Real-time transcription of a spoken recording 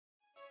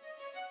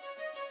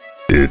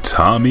It's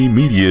Hami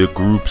Media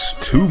Group's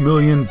 2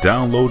 million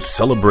download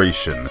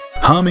celebration.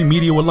 Hami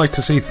Media would like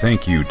to say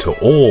thank you to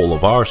all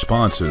of our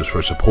sponsors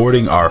for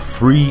supporting our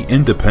free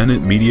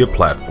independent media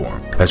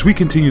platform. As we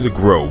continue to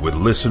grow with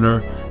listener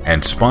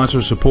and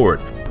sponsor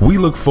support, we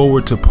look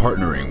forward to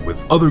partnering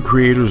with other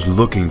creators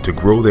looking to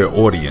grow their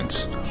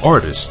audience,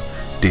 artists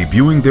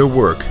debuting their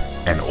work,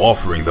 and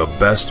offering the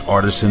best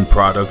artisan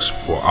products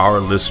for our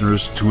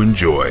listeners to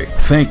enjoy.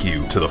 Thank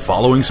you to the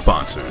following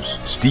sponsors: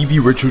 Stevie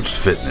Richards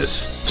Fitness.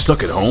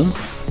 Stuck at home?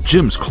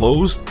 Gym's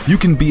closed? You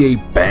can be a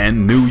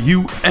brand new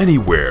you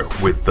anywhere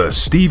with the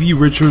Stevie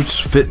Richards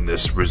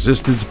Fitness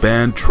Resistance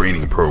Band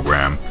Training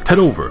Program. Head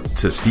over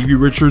to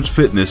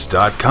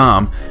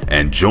StevieRichardsFitness.com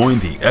and join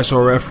the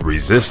SRF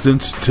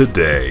Resistance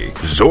today.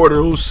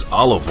 Zordos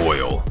Olive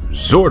Oil.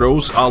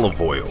 Zordos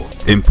Olive Oil.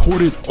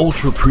 Imported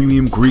ultra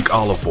premium Greek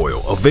olive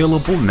oil.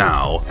 Available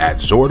now at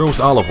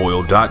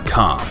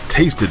ZordosOliveOil.com.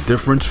 Taste the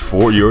difference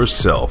for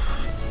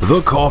yourself.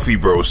 The Coffee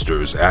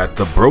Broasters at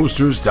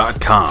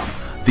TheBroasters.com.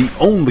 The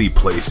only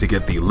place to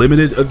get the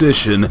limited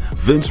edition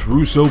Vince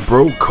Russo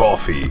Bro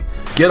Coffee.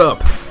 Get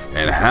up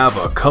and have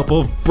a cup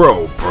of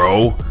bro,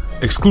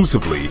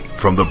 exclusively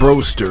from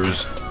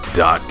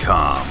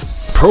TheBroasters.com.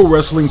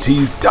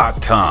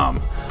 ProWrestlingTees.com.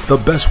 The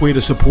best way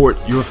to support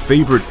your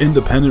favorite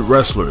independent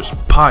wrestlers,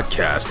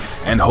 podcast,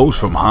 and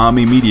hosts from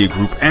Hami Media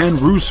Group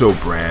and Russo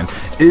brand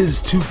is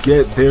to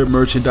get their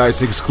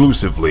merchandise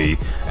exclusively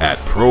at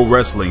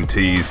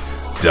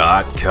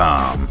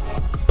ProWrestlingTees.com.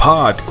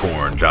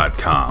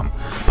 Podcorn.com.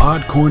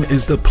 Podcorn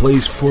is the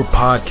place for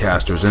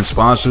podcasters and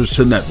sponsors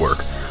to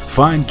network,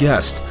 find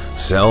guests,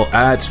 sell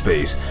ad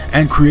space,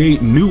 and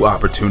create new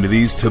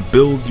opportunities to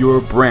build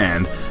your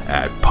brand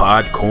at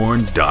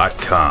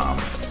Podcorn.com.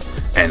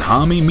 And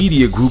Hami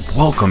Media Group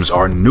welcomes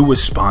our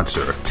newest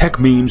sponsor,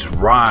 TechMeme's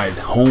Ride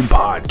Home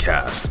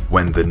Podcast.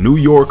 When the New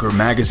Yorker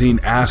magazine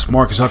asked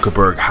Mark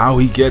Zuckerberg how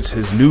he gets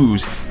his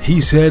news,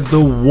 he said the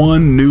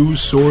one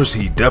news source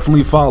he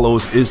definitely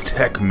follows is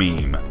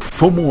TechMeme.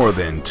 For more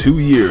than 2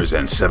 years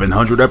and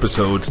 700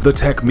 episodes, the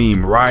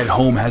TechMeme Ride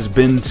Home has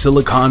been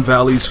Silicon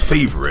Valley's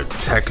favorite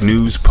tech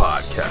news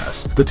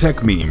podcast. The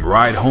TechMeme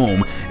Ride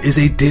Home is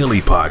a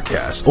daily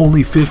podcast,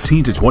 only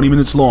 15 to 20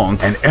 minutes long,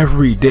 and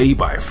every day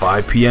by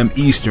 5 p.m.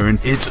 Eastern,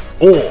 it's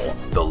all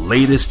the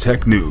latest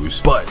tech news.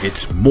 But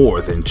it's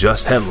more than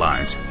just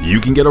headlines.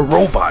 You can get a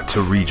robot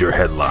to read your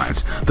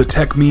headlines. The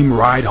TechMeme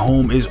Ride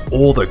Home is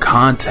all the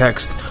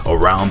context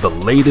around the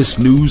latest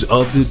news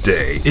of the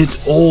day.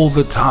 It's all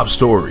the top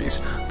stories,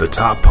 the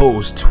top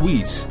posts,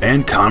 tweets,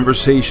 and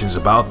conversations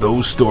about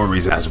those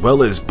stories, as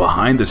well as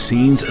behind the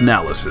scenes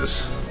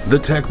analysis. The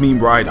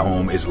TechMeme Ride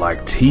Home is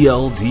like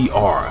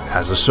TLDR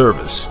as a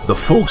service. The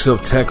folks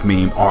of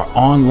TechMeme are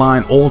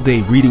online all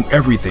day reading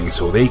everything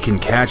so they can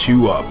catch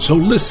you up. So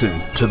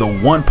listen to the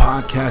one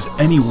podcast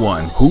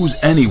anyone who's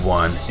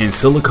anyone in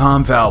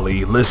Silicon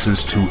Valley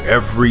listens to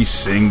every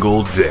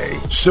single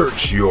day.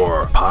 Search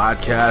your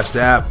podcast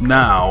app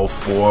now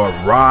for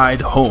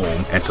Ride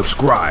Home and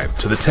subscribe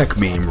to the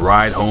TechMeme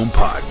Ride Home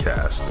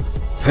podcast.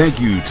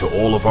 Thank you to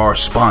all of our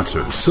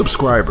sponsors,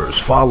 subscribers,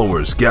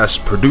 followers, guests,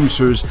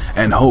 producers,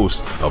 and hosts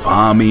of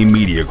Hami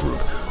Media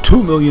Group.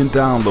 2 million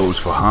downloads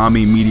for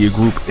Hami Media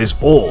Group is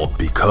all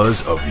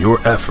because of your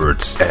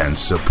efforts and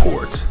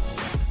support.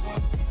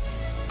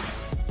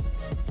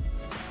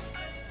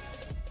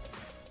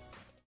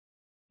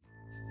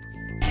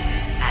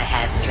 I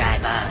have dry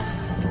balls.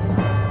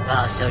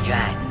 Balls so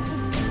dry,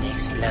 they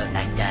explode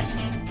like dust.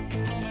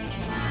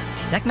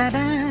 Suck my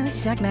balls,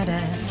 suck my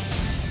balls.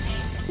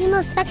 You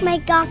must suck my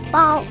golf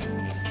balls.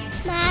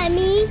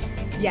 Mommy?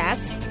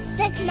 Yes?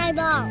 Suck my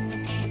balls.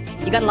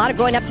 You got a lot of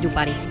growing up to do,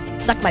 buddy.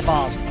 Suck my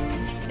balls.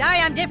 Sorry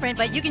I'm different,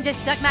 but you can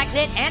just suck my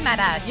clit and my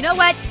balls. You know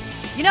what?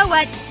 You know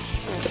what?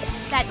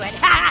 That's what.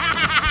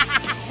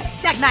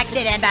 Suck my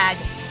clit and balls.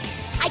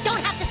 I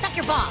don't have to suck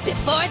your balls.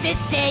 Before this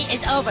day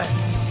is over,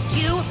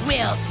 you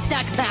will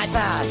suck my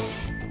balls.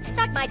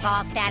 Suck my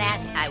balls, fat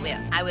ass. I will.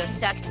 I will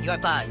suck your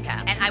balls,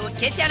 Kyle. And I will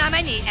get down on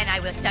my knee and I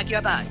will suck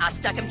your balls. I'll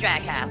suck them dry,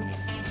 Kyle.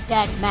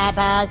 Suck my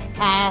balls,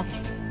 Kyle.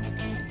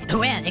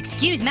 Well,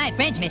 excuse my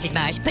French, Mrs.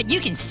 Marsh, but you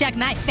can suck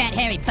my fat,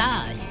 hairy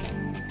balls.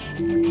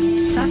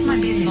 Suck my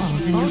big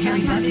balls in your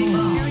hairy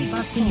butthole.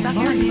 Suck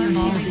your big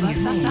balls in your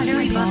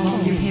hairy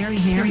butthole. Your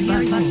hairy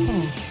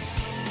butthole.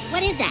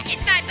 What is that?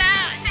 It's my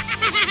balls.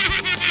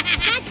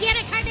 God damn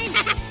it, Cartman!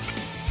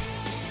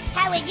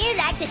 How would you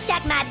like to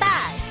suck my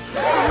balls?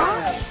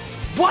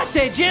 What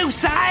did you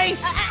say?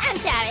 I'm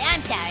sorry.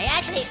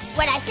 Actually,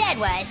 what I said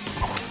was...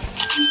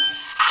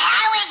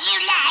 How would you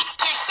like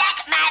to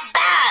suck my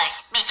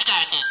balls, Mr.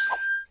 Garrison?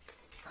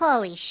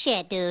 Holy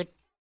shit, dude.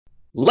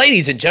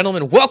 Ladies and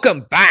gentlemen,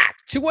 welcome back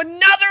to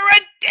another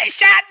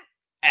edition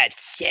of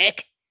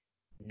Suck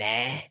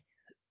My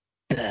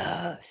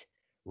Balls.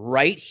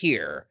 Right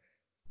here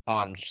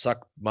on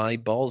Suck My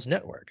Balls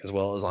Network, as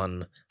well as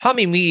on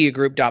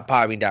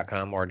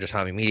HamiMediaGroup.podbean.com or just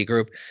Hami Media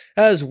Group,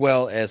 as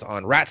well as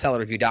on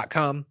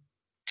RatSaladReview.com.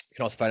 You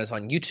can also find us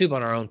on YouTube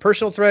on our own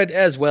personal thread,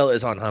 as well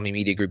as on Hami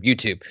Media Group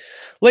YouTube.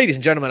 Ladies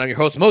and gentlemen, I'm your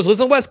host, Moses on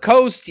the West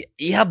Coast.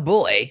 Yeah,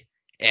 boy.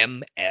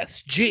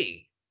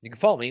 MSG. You can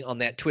follow me on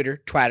that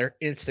Twitter,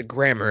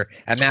 Instagrammer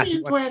at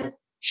Matthew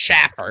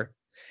Schaffer.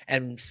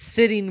 And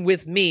sitting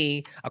with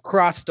me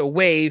across the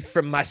way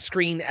from my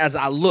screen as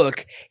I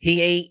look,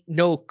 he ain't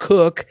no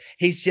cook.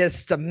 He's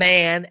just a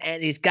man,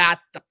 and he's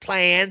got the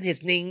plan.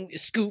 His name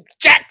is Scoop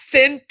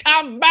Jackson.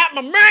 Talking about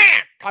my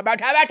man. Talking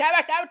about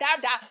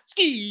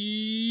Scoop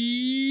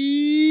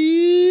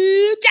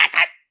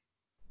Jackson.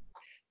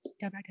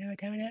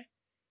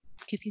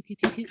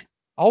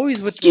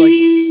 Always with like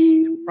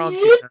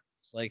impromptu.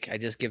 Like I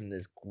just give him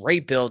this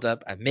great build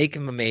up. I make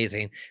him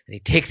amazing, and he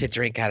takes a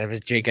drink out of his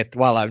drink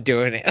while I'm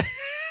doing it.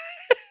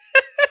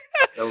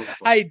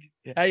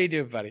 How you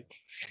doing, buddy?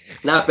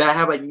 Not bad.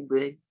 How about you,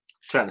 babe?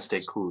 Trying to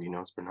stay cool. You know,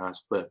 it's been hot,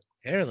 but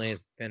apparently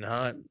it's been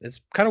hot. It's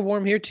kind of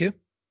warm here too.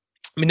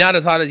 I mean, not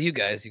as hot as you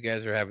guys. You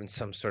guys are having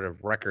some sort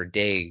of record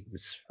day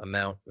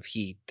amount of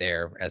heat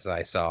there, as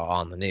I saw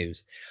on the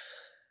news.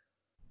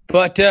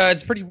 But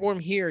it's pretty warm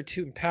here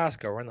too in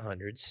Pasco. We're in the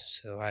hundreds,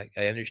 so I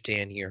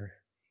understand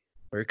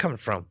where you're coming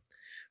from.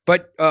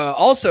 But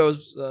also,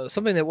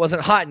 something that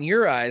wasn't hot in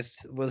your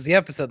eyes was the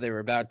episode they were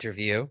about to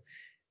review,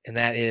 and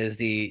that is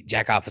the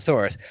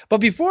Jackoposaurus. But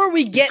before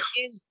we get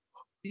into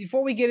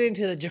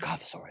the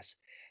Jackoposaurus,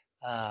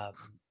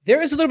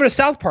 there is a little bit of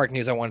South Park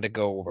news I wanted to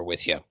go over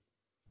with you.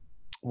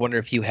 Wonder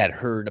if you had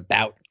heard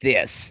about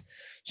this.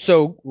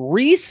 So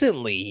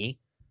recently,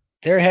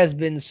 there has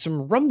been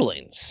some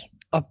rumblings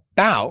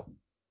about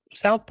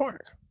South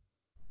Park.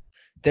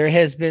 There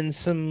has been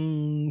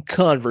some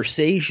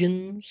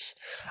conversations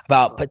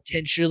about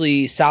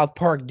potentially South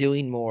Park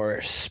doing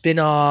more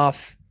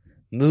spin-off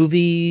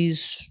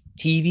movies,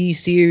 TV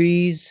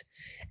series,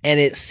 and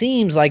it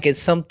seems like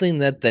it's something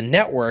that the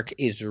network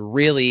is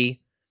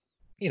really,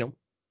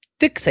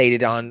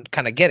 fixated on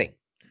kind of getting.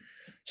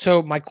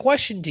 So my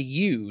question to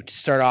you to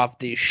start off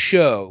this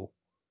show,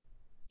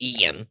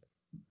 Ian,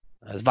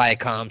 as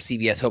Viacom,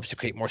 CBS hopes to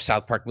create more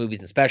South Park movies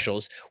and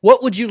specials,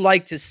 what would you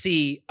like to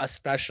see a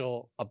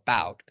special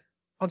about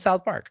on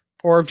South Park?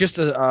 Or just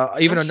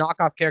even a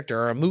knockoff character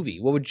or a movie?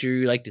 What would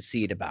you like to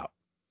see it about?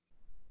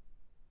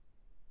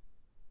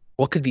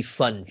 What could be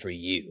fun for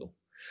you?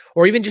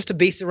 Or even just to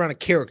base it around a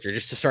character,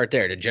 just to start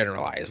there, to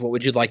generalize. What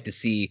would you like to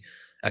see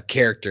a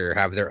character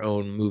have their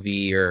own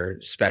movie or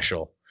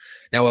special?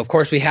 Now, of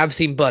course, we have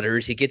seen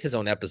Butters. He gets his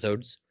own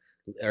episodes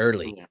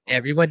early.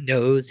 Everyone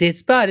knows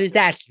it's Butters.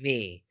 That's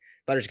me.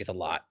 Butters gets a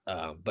lot.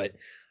 But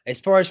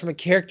as far as from a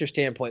character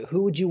standpoint,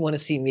 who would you want to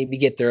see maybe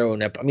get their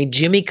own episode? I mean,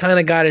 Jimmy kind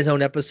of got his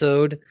own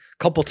episode a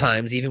couple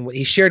times. Even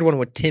he shared one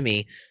with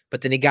Timmy,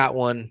 but then he got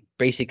one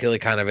basically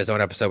kind of his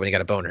own episode when he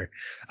got a boner.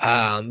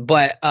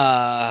 But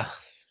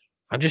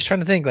I'm just trying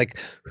to think, like,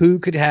 who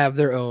could have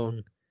their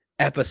own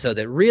episode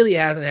that really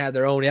hasn't had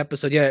their own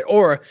episode yet,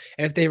 or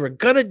if they were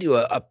gonna do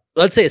a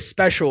let's say a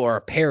special or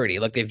a parody,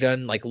 like they've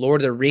done like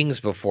Lord of the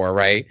Rings before,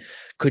 right?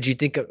 Could you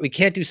think we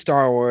can't do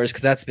Star Wars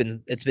because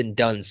it's been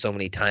done so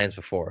many times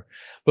before,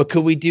 but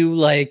could we do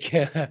like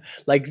I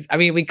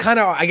mean, we kind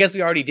of, I guess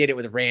we already did it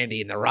with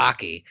Randy and the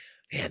Rocky.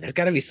 Man, there's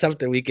got to be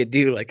something we could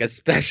do, like a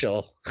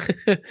special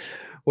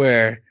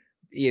where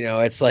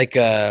it's like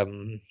a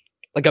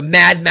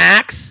Mad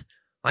Max.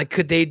 Like,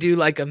 could they do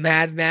like a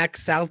Mad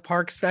Max South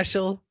Park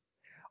special?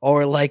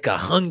 Or like a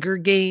Hunger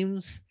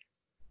Games?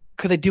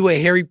 Could they do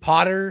a Harry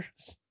Potter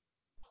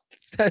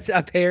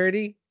a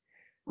parody?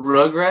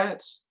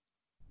 Rugrats?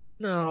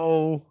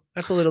 No,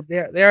 that's a little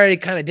bit. They already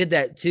kind of did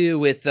that too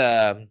with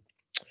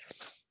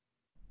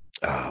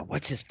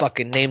what's his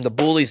fucking name? The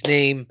bully's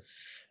name.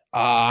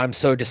 I'm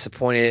so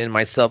disappointed in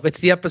myself. It's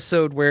the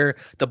episode where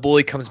the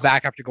bully comes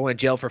back after going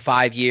to jail for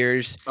 5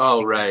 years.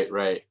 Oh, right.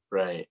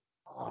 But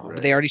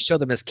they already showed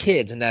them as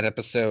kids in that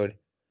episode.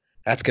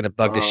 That's gonna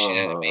bug the shit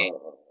out of me.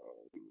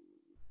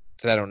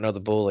 So I don't know the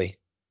bully.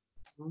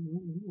 I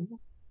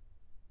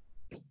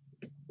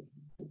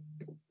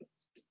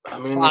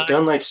mean, they've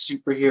done like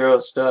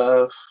superhero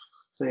stuff.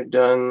 They've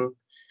done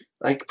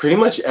like pretty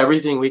much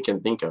everything we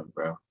can think of,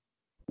 bro.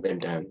 They've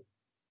done,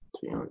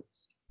 to be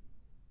honest.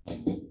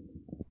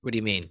 What do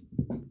you mean?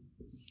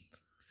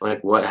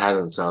 Like, what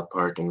hasn't South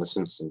Park and The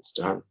Simpsons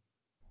done?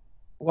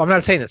 Well, I'm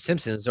not saying The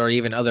Simpsons or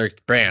even other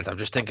brands. I'm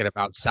just thinking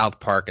about South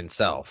Park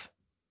itself.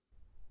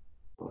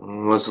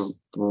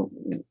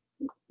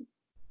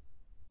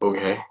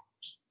 Okay.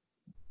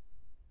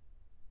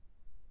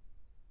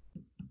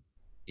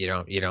 You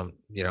don't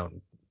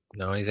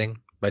know anything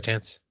by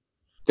chance?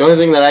 The only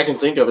thing that I can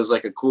think of is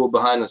like a cool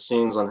behind the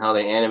scenes on how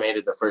they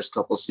animated the first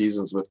couple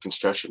seasons with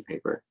construction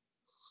paper.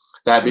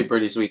 That'd be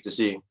pretty sweet to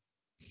see.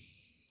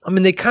 I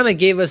mean, they kind of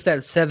gave us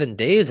that 7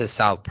 days of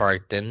South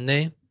Park, didn't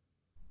they?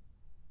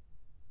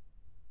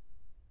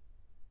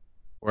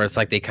 Where it's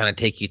like they kind of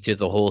take you through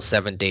the whole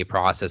 7-day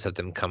process of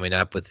them coming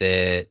up with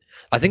it.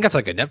 I think that's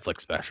like a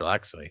Netflix special,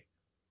 actually.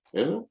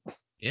 Is it?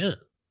 Yeah.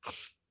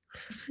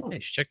 Hey,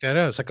 check that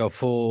out. It's like a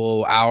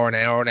full hour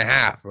and a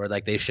half, where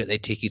like they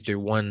take you through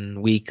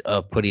 1 week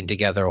of putting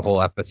together a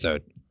whole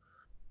episode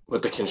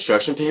with the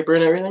construction paper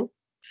and everything.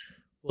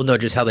 Well, no,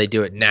 just how they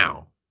do it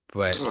now.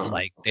 But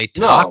like they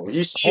talk. No,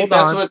 you see,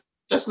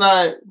 that's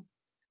not.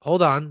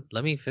 hold on.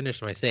 Let me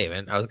finish my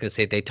statement. I was going to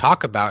say they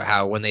talk about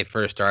how when they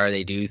first started,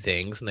 they do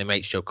things and they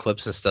might show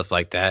clips and stuff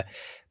like that.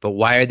 But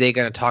why are they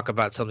going to talk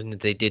about something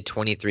that they did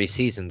 23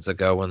 seasons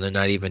ago when they're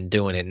not even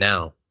doing it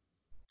now?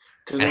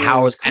 And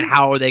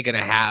how are they going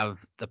to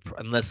have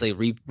unless they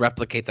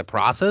replicate the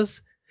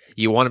process?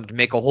 You want them to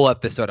make a whole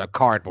episode of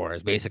cardboard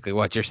is basically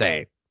what you're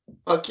saying.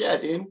 Fuck yeah,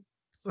 dude.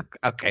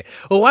 Okay.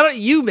 Well, why don't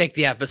you make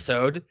the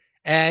episode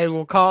and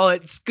we'll call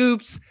it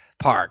Scoops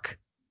Park.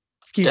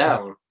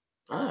 Down.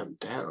 I'm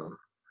down.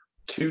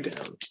 2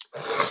 down.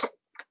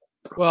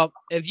 Well,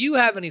 if you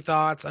have any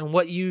thoughts on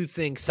what you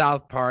think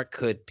South Park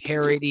could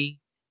parody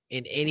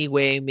in any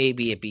way,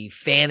 maybe it be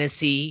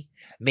fantasy,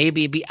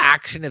 maybe it be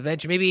action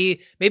adventure,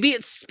 maybe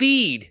it's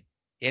Speed,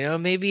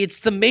 maybe it's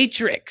The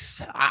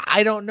Matrix.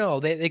 I don't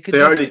know. They could.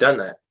 They already done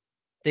that.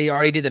 They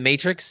already did The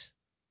Matrix.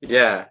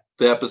 Yeah,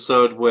 the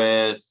episode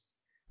with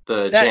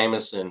the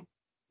Jameson.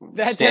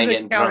 That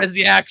doesn't count as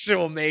the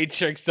actual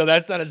Matrix, though.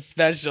 That's not a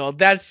special.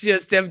 That's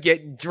just them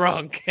getting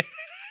drunk.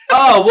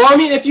 Oh, well, I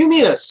mean, if you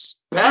mean a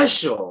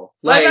special,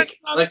 like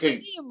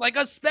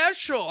a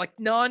special, like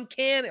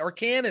non-canon or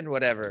canon,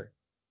 whatever.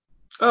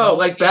 Oh,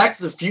 like Back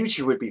to the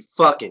Future would be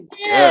fucking dope.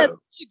 There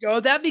you go.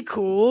 That'd be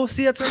cool.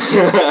 See, that's what I'm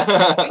saying.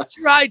 It's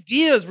your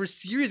ideas. We're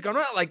serious. I'm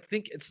not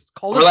think it's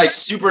called. Or like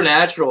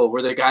Supernatural,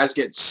 where the guys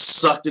get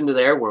sucked into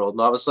their world,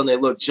 and all of a sudden they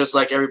look just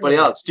like everybody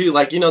else, too.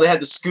 Like, they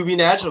had the Scooby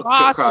Natural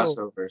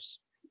crossovers.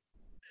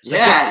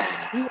 Yeah.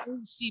 Who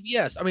owns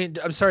CBS? I mean,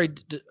 I'm sorry.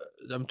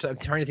 I'm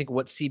trying to think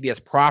what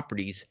CBS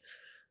properties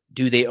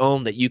do they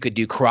own that you could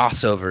do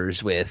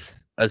crossovers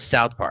with of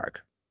South Park.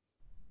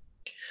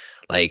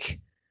 Like,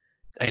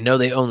 I know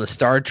they own the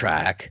Star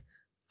Trek.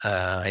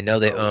 I know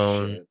they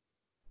own.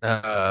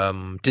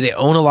 Do they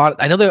own a lot?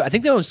 I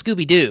think they own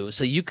Scooby Doo.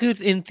 So you could,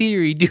 in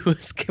theory, do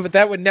but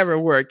that would never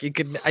work. You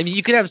could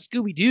have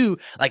Scooby Doo,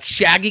 like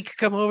Shaggy could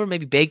come over,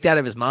 maybe baked out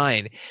of his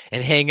mind,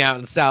 and hang out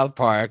in South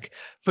Park.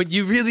 But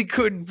you really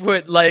couldn't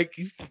put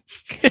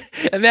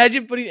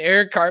imagine putting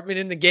Eric Cartman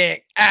in the gang.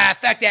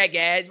 Fuck that,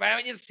 guys. Why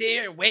don't we just sit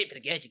here and wait for the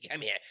guys to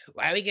come here?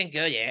 Why are we gonna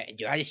go there and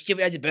do all this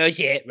stupid other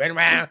bullshit? Run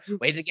around,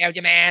 wait for the guy with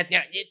the mask.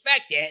 No,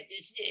 fuck that.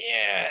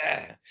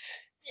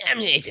 I'm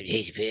just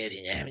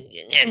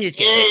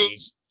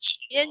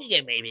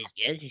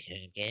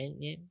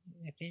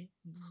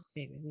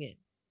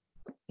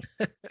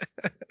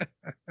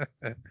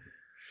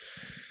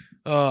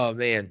Oh,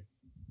 man.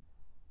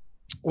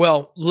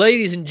 Well,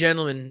 ladies and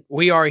gentlemen,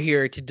 we are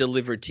here to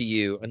deliver to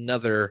you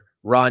another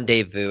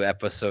rendezvous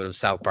episode of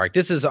South Park.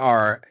 This is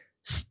our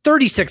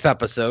 36th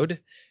episode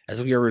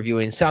as we are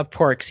reviewing South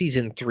Park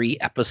Season 3,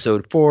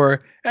 Episode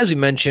 4. As we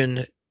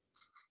mentioned,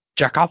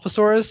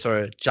 Jacophosaurus,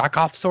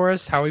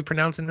 how are we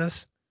pronouncing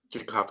this?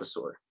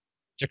 Jacophosaur.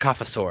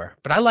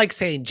 But I like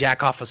saying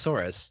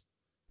Jacophosaurus.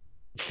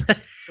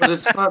 But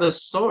it's not a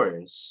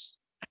saurus.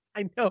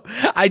 I know.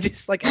 I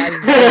just like adding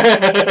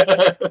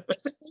off the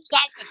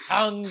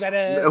tongue.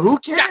 Who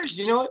cares?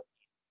 You know what?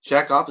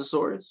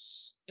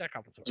 Jacophosaurus.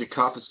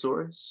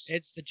 Jacophosaurus.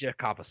 It's the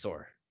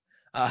Jacophosaur.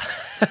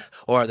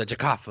 Or the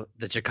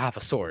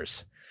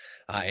Jacophosaurs.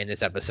 In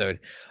this episode.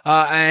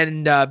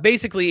 And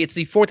basically, it's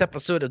the 4th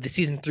episode of the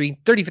Season 3,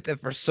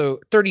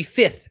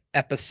 35th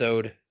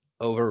episode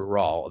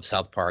overall of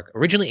South Park.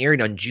 Originally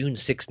aired on June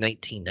 6,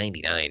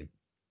 1999.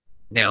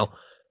 Now,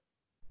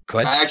 go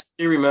ahead. I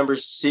actually remember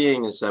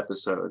seeing this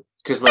episode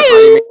because my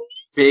buddy made a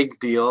big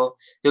deal.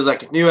 He was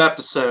like, a new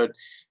episode.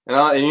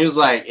 And he was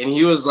like,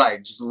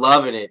 just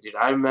loving it, dude.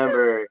 I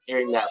remember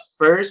hearing that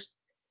first.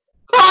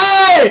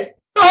 Hi!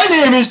 My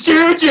name is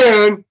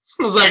June.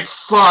 I was like,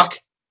 fuck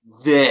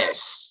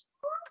this.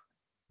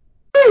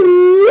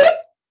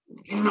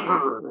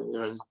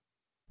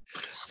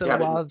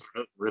 So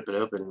rip it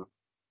open.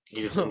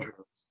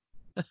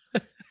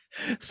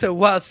 So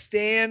while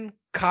Stan,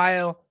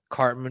 Kyle,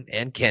 Cartman,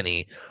 and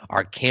Kenny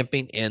are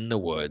camping in the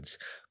woods,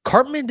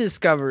 Cartman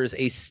discovers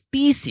a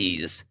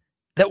species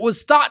that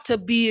was thought to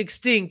be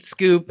extinct,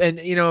 Scoop. And,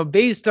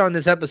 based on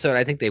this episode,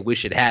 I think they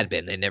wish it had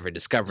been. They never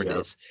discovered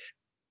this.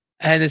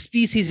 And the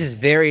species is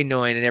very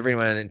annoying and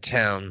everyone in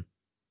town.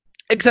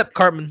 Except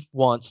Cartman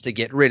wants to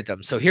get rid of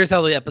them. So here's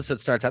how the episode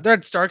starts out. They're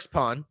at Stark's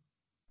Pond.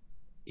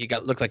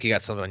 Look like you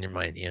got something on your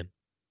mind, Ian.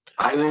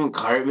 I think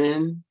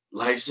Cartman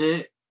likes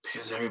it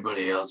because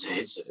everybody else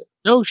hates it.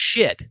 No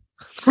shit.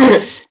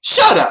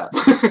 Shut up.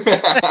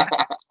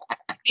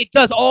 It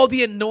does all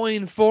the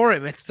annoying for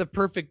him. It's the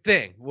perfect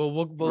thing.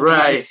 We'll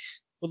right.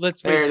 Well,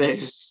 let's wait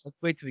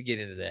till we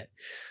get into that.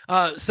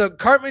 So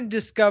Cartman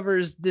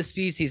discovers this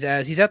species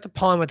as he's at the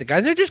pond with the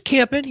guys. They're just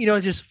camping,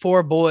 just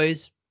 4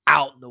 boys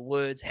out in the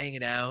woods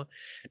hanging out.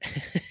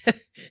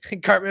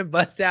 And Cartman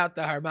busts out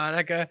the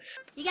harmonica.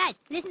 You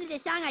guys, listen to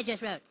this song I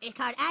just wrote. It's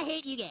called I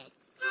Hate You Guys.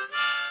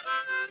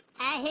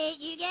 I hate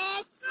you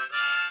guys.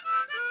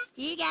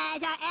 You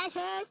guys are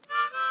assholes.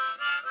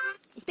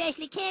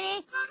 Especially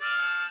Kenny.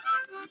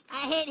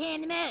 I hate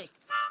him the most.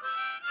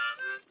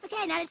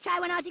 Okay, now let's try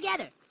one all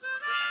together.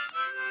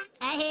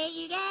 I hate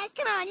you guys.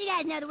 Come on, you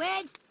guys know the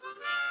words.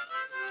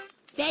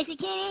 Spacey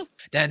Kenny?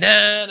 Da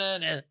na na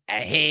na. I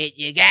hate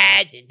you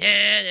guys. Da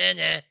na na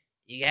na.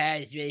 You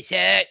guys really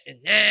suck. Da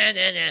na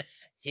na na.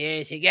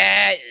 Seriously,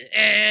 guys.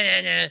 Da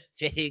na na.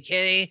 Spacey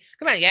Kenny.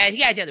 Come on, guys. You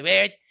guys know the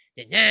words.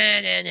 Da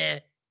na na na.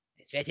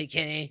 Spacey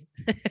Kenny.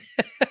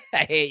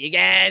 I hate you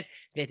guys.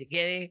 Spacey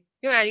Kenny.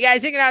 Come on, you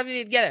guys, sing it out with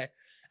me together.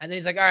 And then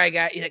he's like, all right,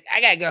 guys. He's like,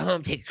 I gotta go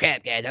home, take a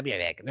crap, guys. I'll be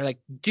right back. And they're like,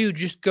 dude,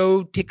 just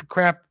go take a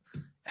crap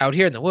out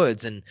here in the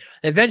woods. And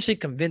they eventually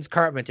convinced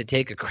Cartman to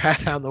take a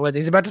crap out in the woods.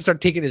 He's about to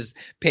start taking his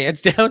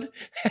pants down.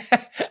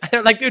 And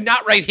they're like, dude,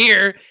 not right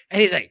here.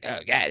 And he's like, oh,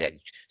 guys,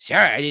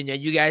 sorry, I didn't know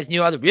you guys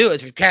knew all the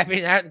rules for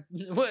crapping out in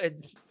the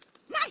woods.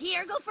 Not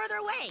here. Go further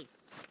away.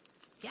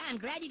 Yeah, I'm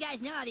glad you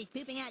guys know all these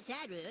pooping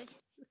outside rules.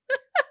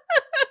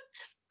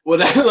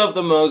 What I love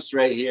the most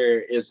right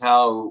here is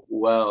how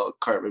well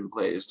Cartman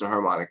plays the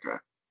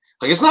harmonica.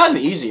 Like, it's not an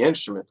easy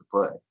instrument to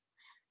play.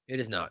 It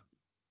is not.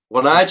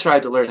 When I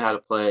tried to learn how to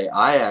play,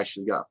 I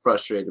actually got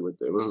frustrated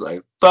with it. It was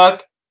like,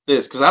 fuck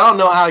this, because I don't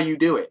know how you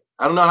do it.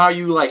 I don't know how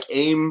you, like,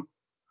 aim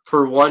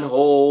for one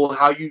hole,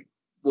 how you...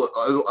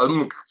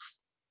 I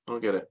don't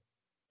get it.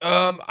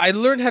 I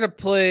learned how to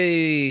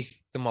play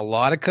the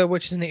melodica,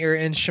 which is an air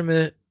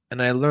instrument,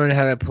 and I learned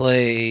how to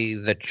play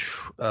the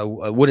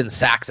a wooden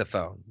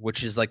saxophone,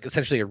 which is like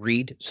essentially a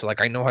reed. So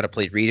like I know how to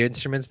play reed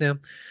instruments now.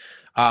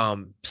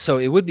 So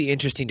it would be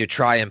interesting to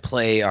try and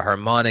play a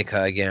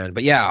harmonica again.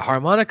 But yeah,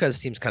 harmonica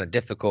seems kind of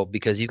difficult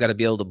because you've got to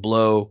be able to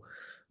blow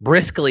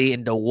briskly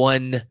into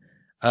one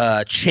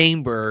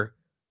chamber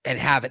and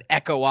have it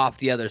echo off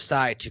the other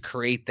side to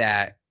create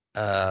that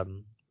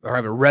or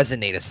have it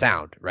resonate a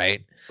sound,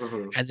 right?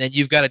 Mm-hmm. And then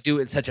you've got to do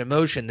it in such a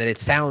motion that it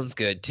sounds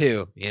good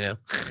too, you know.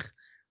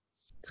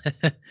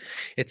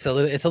 It's a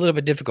little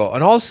bit difficult.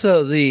 And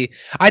also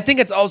I think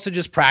it's also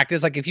just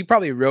practice. Like if you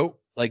probably wrote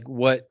like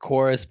what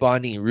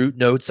corresponding root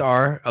notes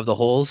are of the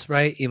holes,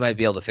 right? You might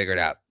be able to figure it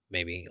out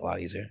maybe a lot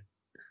easier.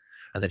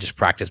 And then just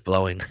practice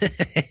blowing.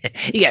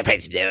 You gotta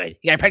practice blowing.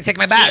 You gotta practice taking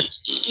my bath.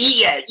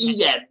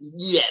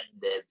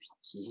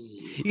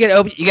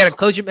 You gotta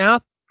close your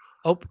mouth,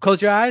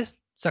 close your eyes,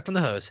 suck from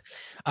the hose.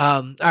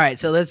 All right,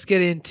 so let's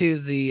get into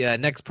the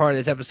next part of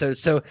this episode.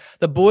 So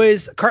the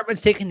boys,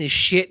 Cartman's taking this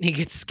shit and he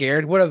gets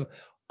scared.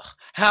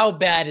 How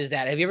bad is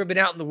that? Have you ever been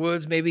out in the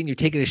woods maybe and you're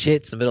taking a shit,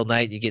 it's the middle of the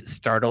night, you get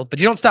startled, but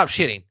you don't stop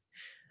shitting?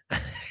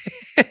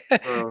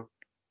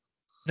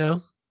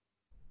 No?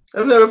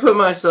 I've never put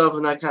myself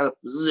in that kind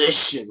of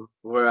position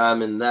where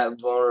I'm in that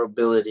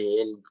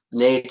vulnerability in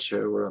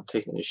nature where I'm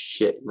taking a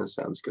shit and the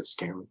sounds could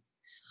scare me.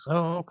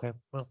 Oh, okay.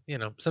 Well, you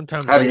know,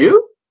 sometimes. Have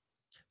you?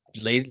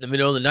 Late in the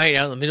middle of the night,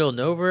 out in the middle of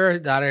nowhere,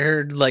 thought I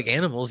heard like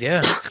animals.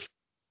 Yeah.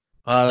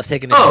 I was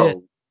taking a shit.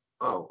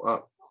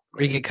 Oh.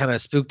 Where you get kind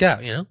of spooked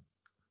out, you know?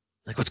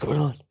 Like, what's going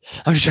on?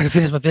 I'm just trying to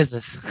finish my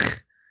business.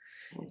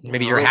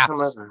 Maybe you're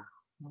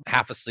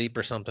half asleep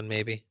or something,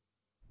 maybe.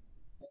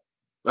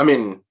 I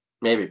mean,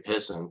 maybe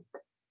pissing.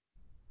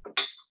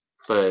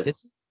 But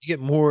you get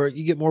more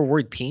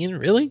worried peeing,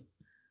 really?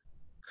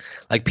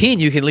 Like peeing,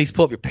 you can at least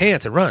pull up your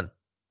pants and run.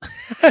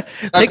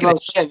 That's what I'm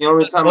saying. The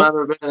only time I've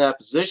ever been in that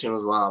position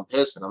was while I'm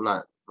pissing. I'm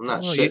not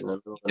shitting in the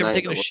middle of the night. You ever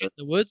taken a shit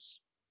in the woods?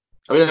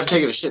 I mean, I've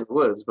taken a shit in the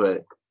woods,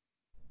 but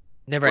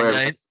never at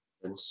night.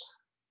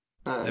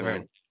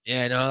 Never.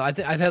 Yeah, no, I've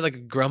had like a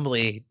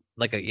grumbly,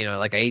 like I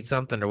ate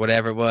something or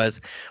whatever it was.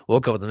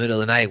 Woke up in the middle of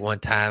the night one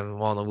time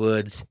while in the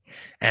woods,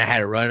 and I had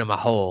to run in my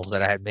hole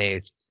that I had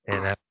made, and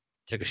I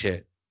took a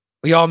shit.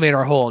 We all made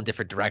our hole in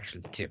different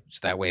directions too, so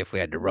that way if we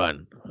had to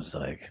run, it was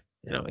like,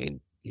 you know, you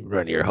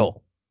run to your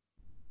hole.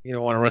 You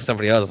don't want to run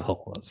somebody else's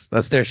hole.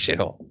 That's their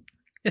shithole.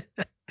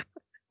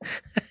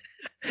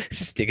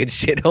 Just digging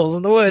shitholes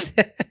in the woods.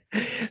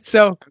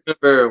 So I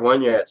remember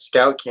one year at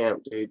scout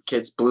camp, dude,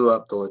 kids blew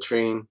up the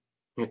latrine.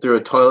 He threw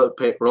a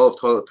roll of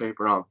toilet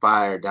paper on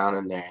fire down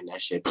in there, and that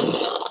shit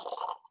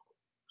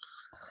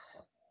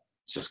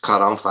just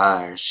caught on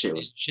fire. Shit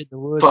was shit in the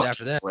woods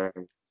after that.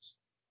 Hilarious.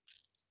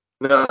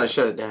 No, I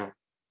shut it down.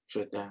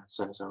 Send it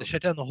home. They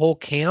shut down the whole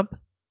camp?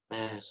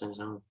 Yeah, send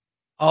it home.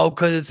 Oh,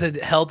 because it's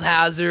a health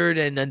hazard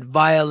and a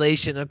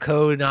violation of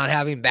code not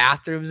having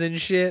bathrooms and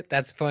shit?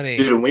 That's funny.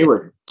 Dude, and we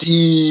were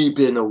deep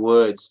in the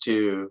woods,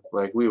 too.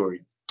 Like, we were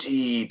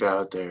deep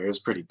out there. It was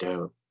pretty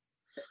dope.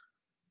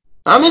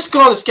 I miss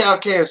going to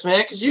scout camps,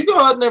 man, because you go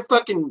out there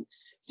fucking,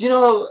 you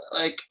know,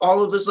 like,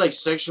 all of this, like,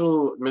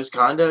 sexual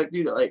misconduct,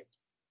 dude, like.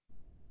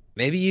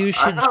 Maybe you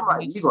should.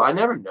 I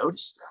never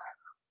noticed that.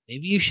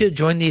 Maybe you should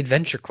join the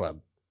adventure club.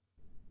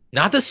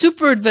 Not the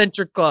super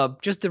adventure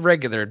club, just the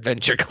regular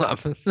adventure club.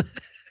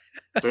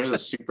 There's a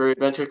super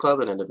adventure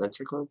club and an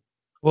adventure club?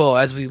 Well,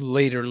 as we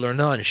later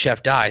learn on,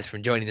 Chef dies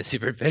from joining the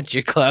super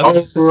adventure club.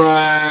 Oh,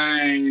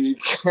 right.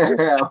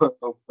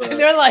 And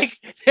they're like,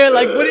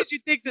 what did you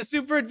think the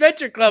super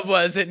adventure club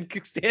was? And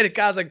Stan and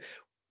Kyle's like,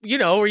 you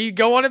know, where you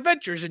go on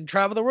adventures and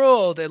travel the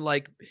world and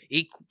like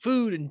eat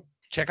food and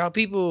check out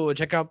people and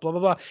check out blah, blah,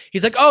 blah.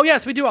 He's like, oh,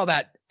 yes, we do all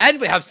that. And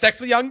we have sex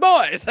with young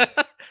boys.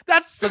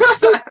 That's the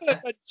super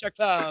adventure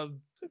club.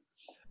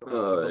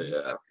 Oh,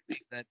 yeah.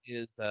 That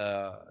is,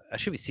 that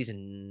should be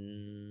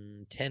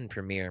season 10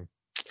 premiere.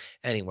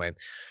 Anyway,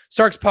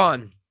 Stark's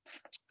Pond.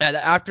 And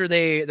after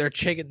they're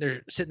sitting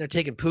there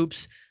taking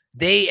poops,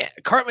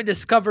 Cartman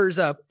discovers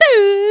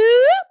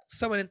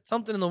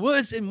something in the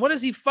woods, and what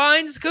does he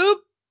find,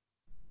 Scoop?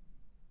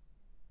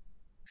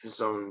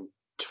 His own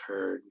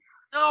turd.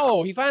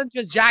 No, he finds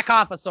just Jack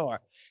Officer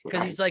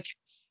because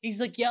he's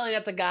like yelling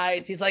at the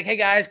guys. He's like, "Hey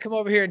guys, come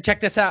over here and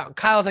check this out." And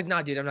Kyle's like,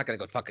 "Nah, dude, I'm not gonna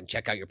go fucking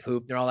check out your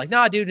poop." And they're all like,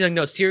 "Nah, dude,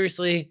 no,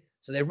 seriously."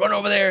 So they run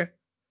over there,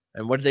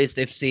 and what do they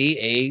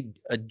see?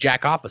 A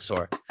Jack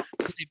Officer.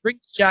 So they bring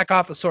this Jack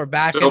Officer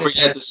back. Don't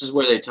forget, this is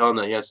where they tell him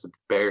that he has to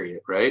bury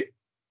it, right?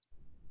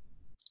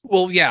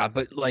 Well, yeah,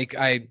 but like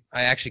I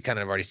actually kind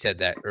of already said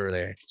that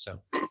earlier.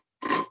 So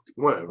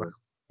whatever.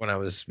 When I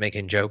was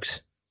making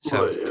jokes. So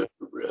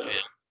whatever.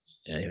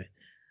 Anyway.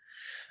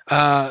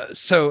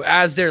 So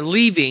as they're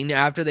leaving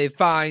after they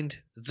find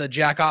the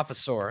Jack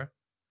Officer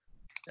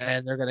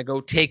and they're gonna go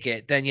take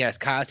it, then yes,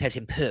 Kyle's had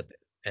him poop.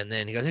 And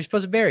then he goes, "You're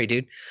supposed to bury,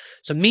 dude."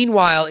 So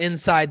meanwhile,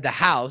 inside the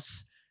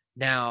house,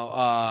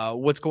 now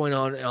what's going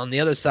on the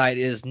other side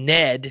is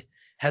Ned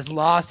has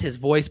lost his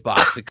voice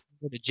box to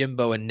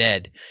Jimbo and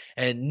Ned.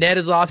 And Ned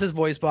has lost his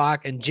voice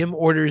box, and Jim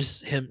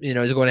orders him,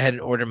 he's going ahead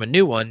and order him a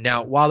new one.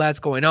 Now, while that's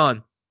going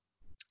on,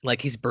 like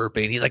he's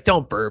burping. He's like,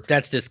 "Don't burp.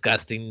 That's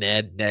disgusting,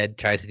 Ned." Ned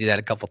tries to do that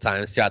a couple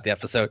times throughout the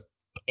episode.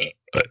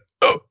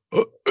 Oh,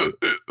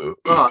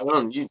 I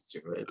don't use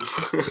it.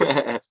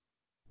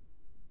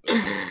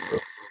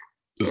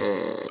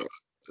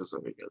 That's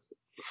what he does.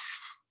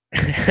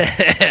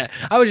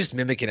 I was just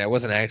mimicking. I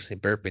wasn't actually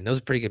burping. Those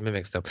are pretty good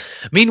mimics, though.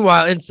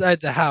 Meanwhile,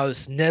 inside the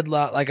house, Ned,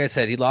 like I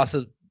said, he lost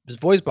his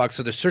voice box,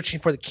 so they're searching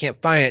for it,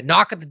 can't find it.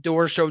 Knock at the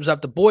door, shows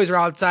up. The boys are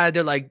outside.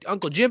 They're like,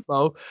 "Uncle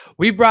Jimbo,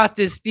 we brought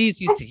this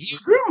species to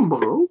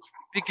you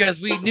because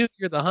we knew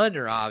you're the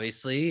hunter,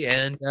 obviously,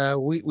 and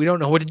we don't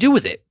know what to do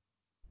with it."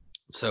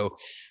 So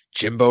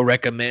Jimbo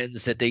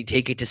recommends that they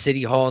take it to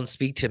City Hall and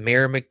speak to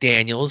Mayor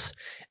McDaniels,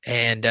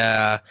 and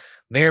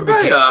Mayor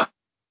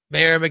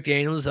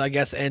McDaniels, I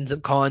guess, ends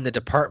up calling the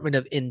Department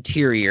of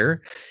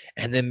Interior,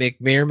 and then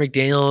Mayor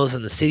McDaniels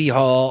and the City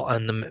Hall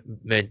and the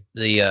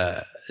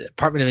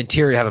Department of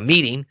Interior have a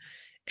meeting,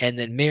 and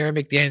then Mayor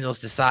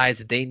McDaniels decides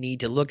that they need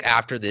to look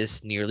after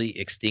this nearly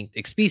extinct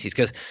species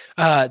because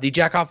the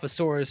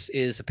Jacophosaurus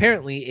is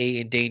apparently a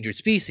endangered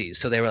species.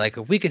 So they were like,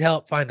 if we could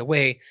help find a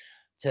way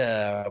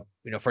to,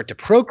 for it to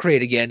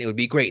procreate again, it would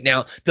be great.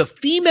 Now, the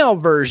female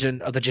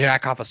version of the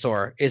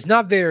Jacophosaur is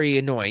not very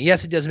annoying.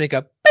 Yes, it does make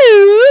a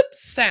boop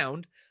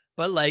sound,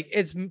 but like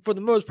it's for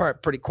the most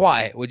part pretty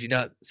quiet. Would you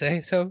not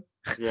say so?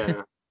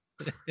 Yeah.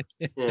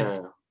 Yeah.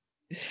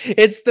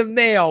 It's the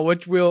male,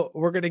 which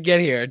we're gonna get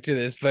here to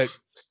this, but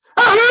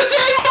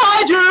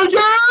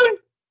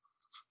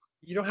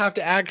you don't have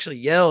to actually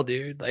yell,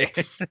 dude.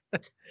 Like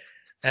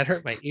that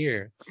hurt my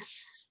ear.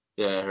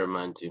 Yeah, it hurt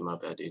mine too. My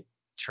bad, dude.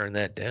 Turn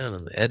that down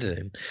on the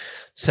editing.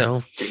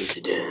 So take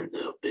it down a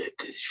little bit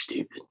because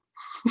you're stupid.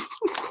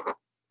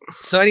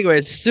 So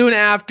anyway, soon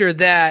after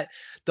that,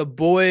 the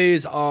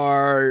boys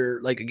are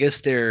like, I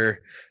guess they're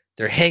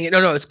hanging.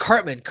 No, it's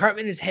Cartman.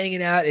 Cartman is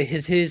hanging out at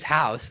his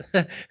house,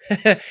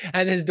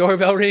 and his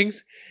doorbell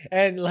rings,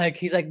 and like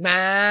he's like,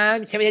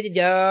 "Mom, somebody at the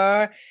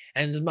door."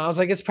 And his mom's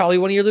like, "It's probably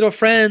one of your little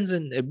friends."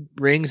 And it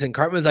rings, and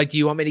Cartman's like, "Do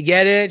you want me to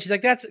get it?" She's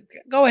like,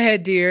 "Go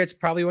ahead, dear. It's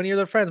probably one of your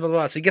little friends." Blah, blah,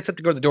 blah. So he gets up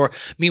to go to the door.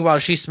 Meanwhile,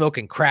 she's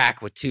smoking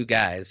crack with two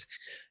guys,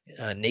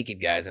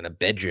 naked guys in a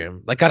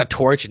bedroom, like got a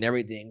torch and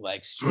everything,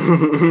 like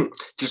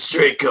just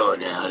straight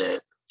going at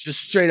it.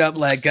 Just straight up,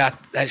 like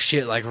got that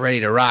shit like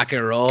ready to rock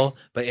and roll,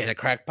 but in a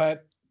crack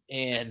pipe.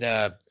 And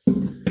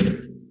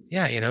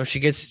yeah,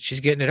 she's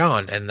getting it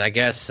on, and I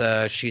guess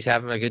she's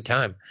having a good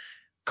time.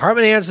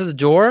 Cartman answers the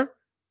door,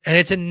 and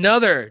it's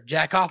another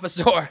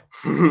Jacophosaur.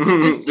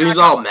 He's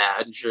all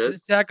mad and shit.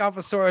 This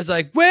Jacophosaur is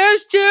like,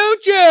 "Where's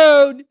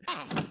June?"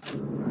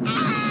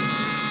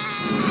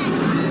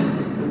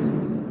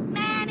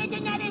 Man, it's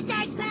another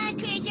Stark's Pond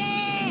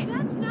creature!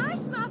 That's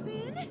nice,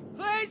 Muffin.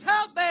 Please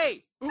help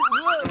me!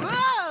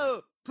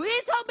 Whoa!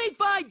 Please help me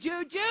find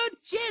June.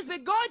 She has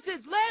been gone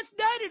since last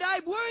night, and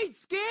I'm worried,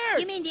 scared.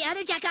 You mean the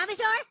other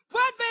Jacophosaur?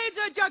 What means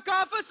a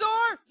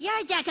Jacophosaur? You're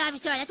a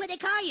Jacophosaur. That's what they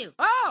call you.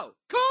 Oh,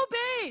 cool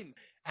beans!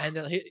 And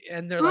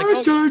they're like,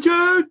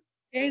 "Oh,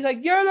 and he's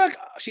like, you're like,"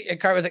 and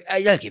Cartman's like,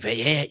 "You're looking for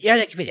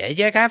the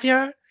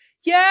Jacophosaur?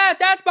 Yeah,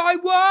 that's my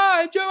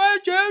one,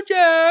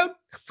 June.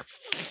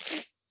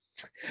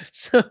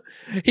 So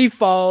he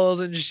falls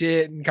and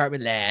shit, and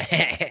Cartman laughs.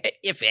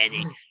 If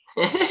any.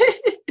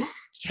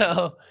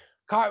 So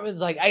Cartman's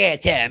like, "I gotta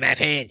tell my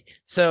friends."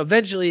 So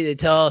eventually they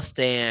tell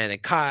Stan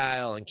and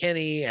Kyle and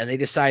Kenny, and they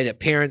decide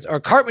that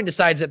Cartman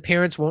decides that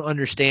parents won't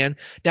understand.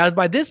 Now,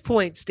 by this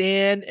point,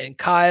 Stan and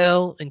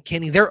Kyle and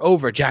Kenny, they're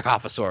over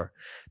Jacophosaur.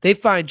 They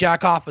find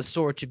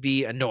Jacophosaur to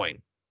be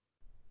annoying.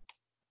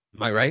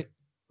 Am I right?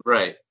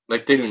 Right.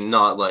 Like, they do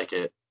not like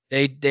it.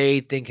 They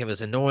think him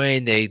as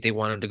annoying. They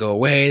want him to go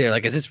away. They're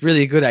like, "Is this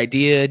really a good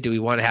idea? Do we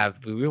want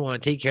to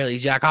take care of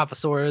these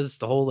Jacophosaurs?"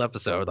 The whole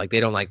episode, like, they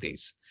don't like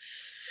these.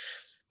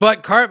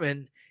 But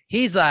Cartman,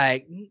 he's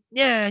like,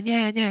 yeah.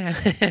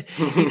 He's like,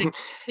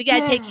 we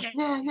gotta take care.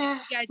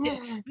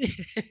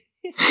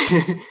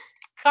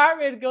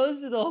 Cartman goes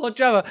to the whole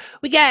drama.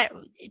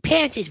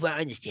 Parents just won't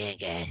understand,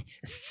 guys.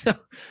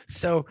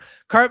 So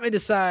Cartman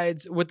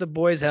decides, with the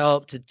boys'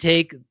 help, to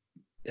take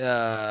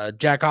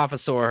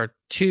Jackofasaur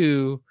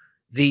to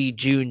the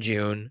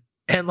June.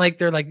 And like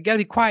they're like, you gotta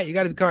be quiet, you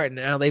gotta be quiet.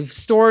 Now they've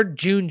stored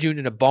June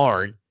in a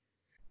barn.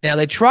 Now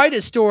they tried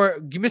to store,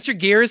 Mr.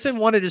 Garrison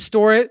wanted to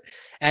store it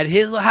at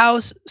his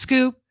house,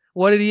 Scoop.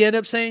 What did he end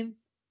up saying?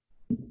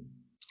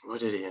 What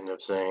did he end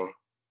up saying?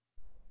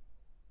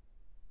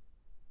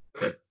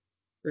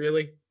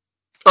 Really?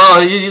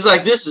 Oh, he's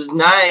like, this is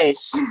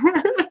nice.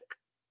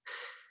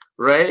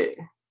 Right?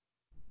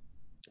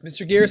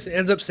 Mr. Garrison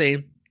ends up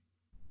saying,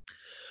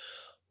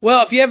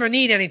 well, if you ever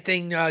need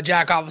anything,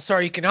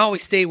 Jackofasaur, you can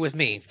always stay with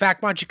me. In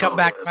fact, why don't you come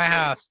back to my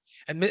house?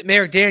 And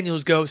Mayor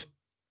Daniels goes,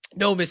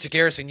 no, Mr.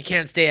 Garrison, he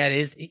can't stay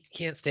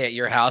at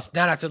your house.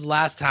 Not after the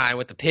last time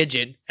with the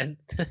pigeon. And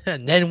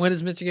then what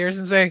does Mr.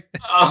 Garrison say?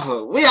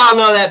 Oh, we all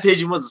know that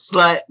pigeon was a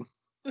slut.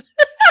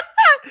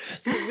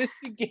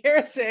 Mr.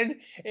 Garrison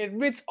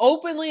admits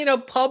openly in a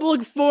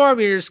public forum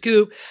here,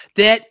 Scoop,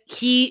 that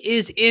he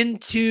is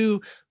into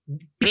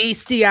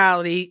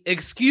bestiality.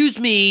 Excuse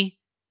me,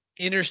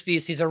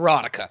 interspecies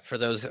erotica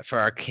for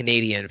our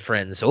Canadian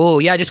friends. Oh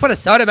yeah, just want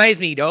to sodomize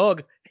me,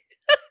 dog.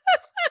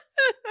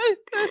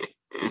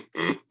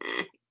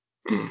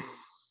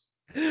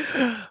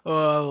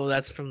 Oh,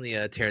 that's from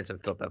the Terrence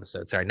and Phillip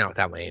episode. Sorry, not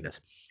without my anus.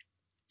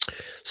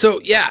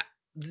 So yeah,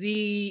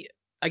 I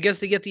guess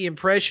they get the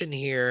impression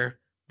here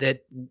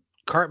that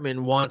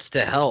Cartman wants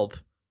to help,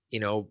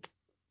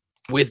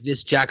 with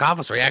this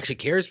Jackofasaur. He actually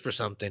cares for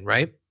something,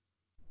 right?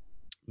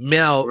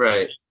 Now,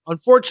 right.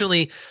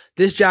 Unfortunately,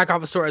 this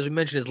Jackofasaur, as we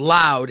mentioned, is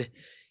loud.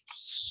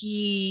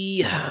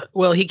 He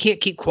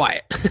can't keep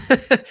quiet.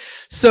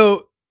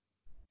 So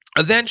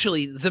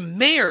eventually the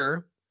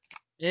mayor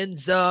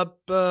ends up,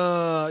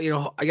 I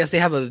guess they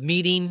have a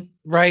meeting,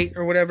 right?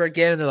 Or whatever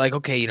again. And they're like,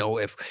 okay,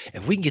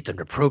 if we can get them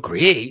to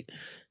procreate,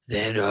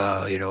 then,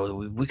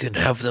 we can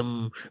have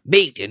them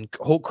mate and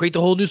create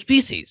the whole new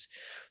species.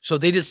 So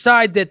they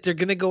decide that they're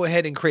going to go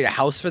ahead and create a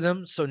house for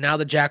them. So now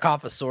the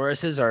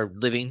Jackofasauruses are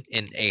living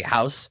in a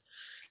house.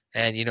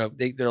 And,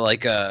 they're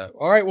like,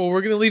 all right, well,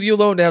 we're going to leave you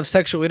alone to have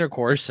sexual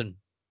intercourse. And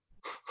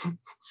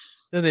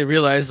then they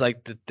realize,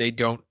 that they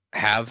don't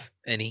have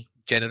any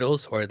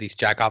genitals, or at least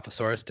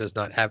Jackofasaurus does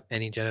not have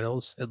any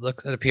genitals,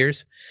 it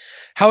appears.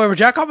 However,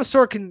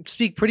 Jackofasaur can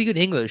speak pretty good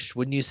English,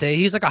 wouldn't you say?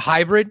 He's like a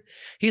hybrid.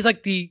 He's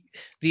like the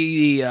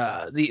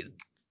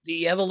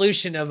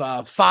evolution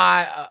of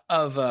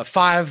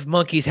five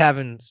monkeys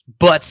having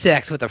butt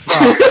sex with a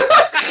frog.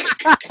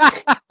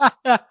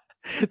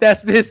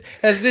 That's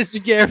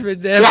Mr.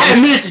 Garrison's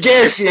Mr.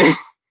 Garrison.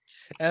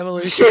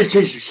 Evolution.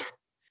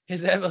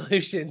 His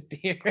evolution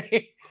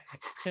theory.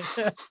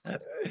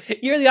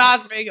 You're the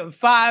offspring of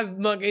 5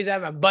 monkeys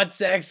having butt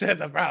sex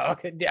with a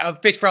frog.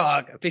 A fish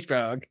frog. Fish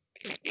frog.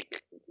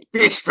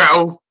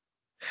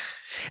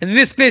 And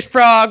this fish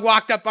frog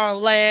walked up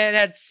on land,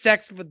 had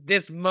sex with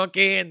this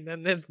monkey, and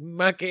then this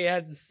monkey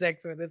had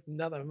sex with this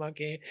another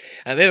monkey.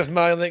 And this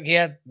monkey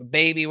had a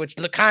baby, which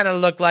kind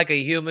of looked like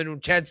a human,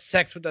 which had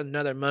sex with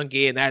another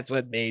monkey, and that's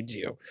what made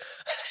you.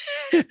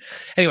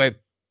 Anyway,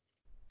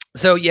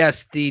 so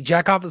yes, the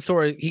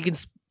Jackofasaur, he can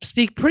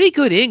speak pretty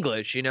good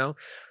English,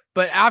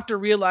 but after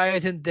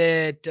realizing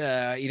that,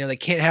 they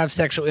can't have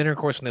sexual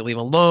intercourse when they leave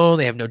alone,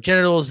 they have no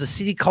genitals, the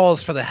city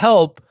calls for the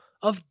help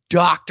of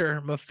Dr.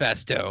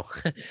 Mephisto.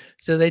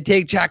 So they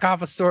take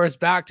Jackofasaurus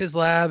back to his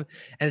lab,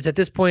 and it's at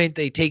this point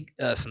they take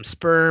some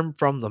sperm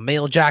from the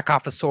male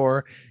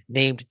Jackofasaur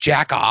named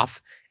Jackoff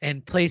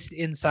and place it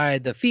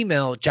inside the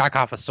female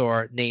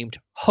Jackofasaur named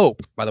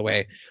Hope. By the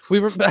way,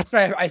 that's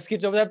why I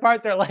skipped over that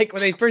part. They're like,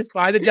 when they first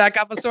find the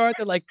Jackofasaur,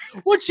 they're like,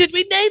 what should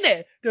we name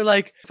it? They're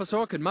like,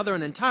 Jackofasaur could mother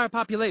an entire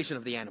population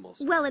of the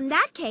animals. Well, in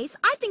that case,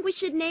 I think we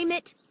should name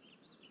it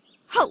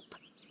Hope.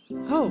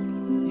 Hope.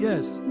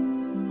 Yes.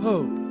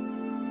 Hope.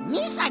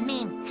 Me's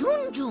named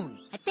June.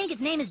 I think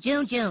its name is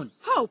June.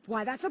 Hope?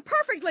 Why, that's a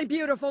perfectly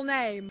beautiful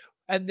name.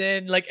 and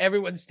then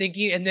everyone's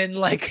thinking, and then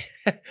the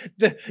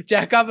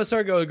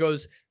Jackofasaur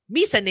goes,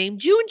 Misa named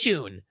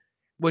June,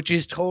 which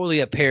is totally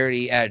a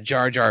parody at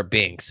Jar Jar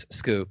Binks,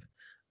 Scoop,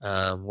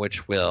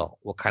 which we'll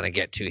kind of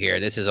get to here.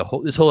 This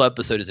whole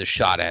episode is a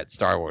shot at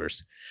Star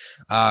Wars.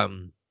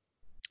 And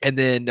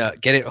then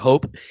get it,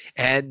 Hope,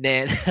 and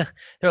then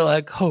they're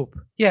like, Hope,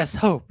 yes,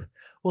 Hope,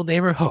 we'll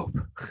name her Hope.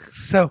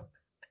 So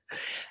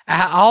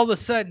all of a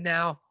sudden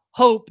now,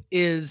 Hope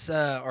is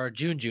or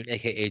June,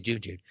 aka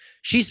June,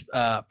 she's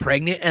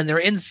pregnant, and they're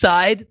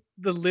inside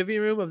the living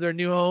room of their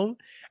new home,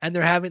 and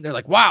they're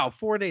like, wow,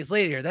 4 days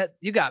later, that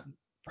you got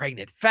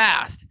pregnant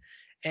fast.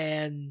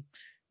 And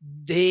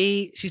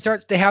they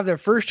have their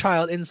first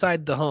child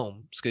inside the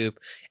home, Scoop,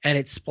 and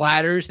it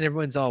splatters, and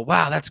everyone's all,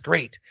 wow, that's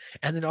great.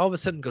 And then all of a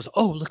sudden goes,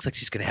 oh, looks like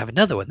she's gonna have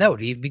another one. That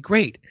would even be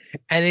great.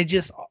 And it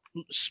just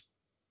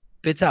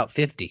spits out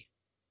 50.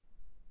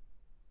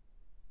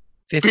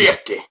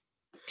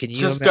 Can you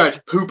just imagine?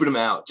 starts pooping them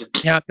out.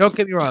 Just Now, don't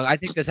get me wrong. I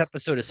think this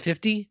episode is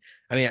 50.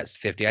 I mean, it's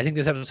 50. I think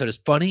this episode is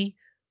funny,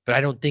 but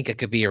I don't think it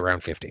could be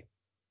around 50.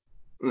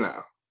 no.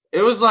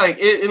 It was like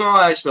in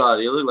all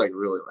actuality, it looked like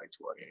really like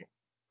 20.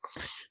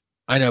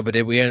 I know, but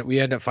we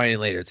end up finding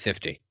later it's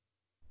 50.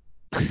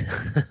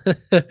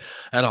 And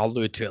I'll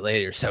allude to it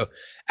later. So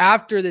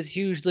after this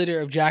huge litter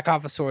of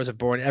Jackofosaurs are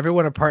born,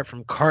 everyone apart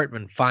from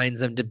Cartman finds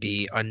them to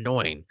be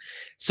annoying.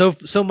 So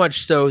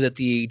much so that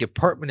the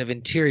Department of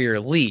Interior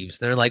leaves.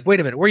 They're like, wait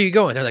a minute, where are you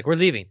going? They're like, we're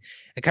leaving.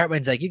 And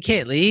Cartman's like, you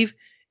can't leave.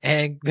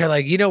 And they're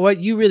like, you know what?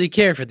 You really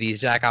care for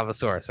these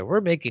Jackofosaurs. So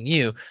we're making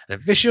you an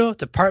official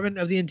Department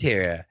of the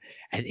Interior.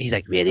 And he's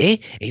like, really?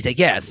 And he's like,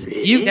 yes.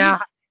 Really?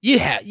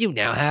 You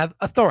now have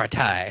authority.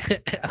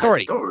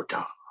 Authority.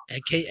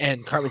 Authority.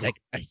 And Cartman's like,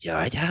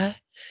 authority?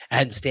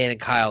 And Stan and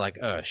Kyle like,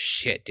 oh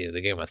shit, dude,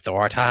 they gave him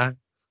authority.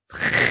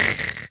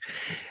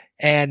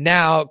 And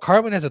now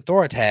Cartman has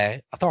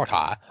authority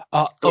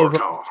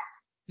over.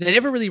 They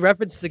never really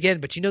referenced it again,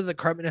 but you know that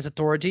Cartman has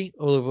authority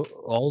over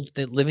all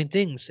the living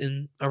things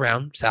in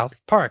around South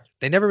Park.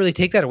 They never really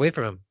take that away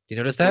from him. Do you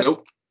notice that?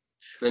 Nope.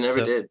 They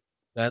never did.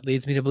 That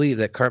leads me to believe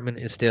that Cartman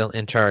is still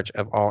in charge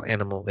of all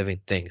animal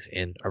living things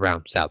in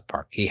around South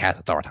Park. He has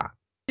authority.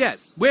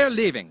 Yes, we're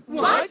leaving.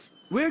 What?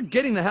 We're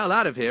getting the hell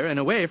out of here and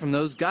away from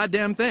those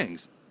goddamn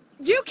things.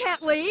 You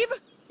can't leave.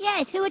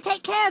 Yes, who would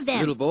take care of them?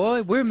 Little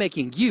boy, we're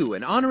making you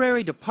an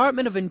honorary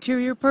Department of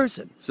Interior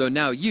person. So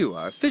now you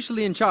are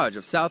officially in charge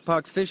of South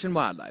Park's fish and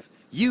wildlife.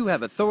 You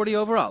have authority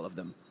over all of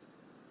them.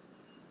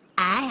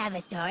 I have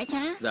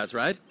authority? That's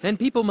right. And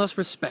people must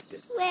respect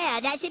it.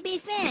 Well, that should be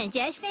fine,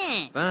 just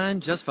fine.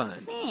 Fine, just fine.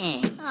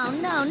 Fine. Oh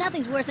no,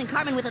 nothing's worse than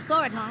Cartman with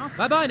authority.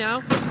 Bye-bye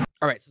now.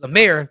 All right, so the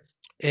mayor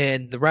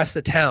and the rest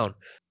of the town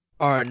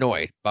are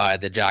annoyed by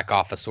the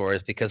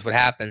Jackofosaurs because what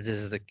happens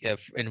is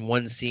in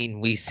one scene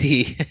we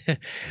see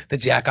the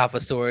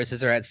Jackofosaurs as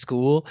they're at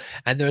school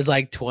and there's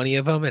like 20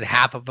 of them and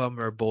half of them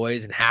are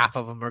boys and half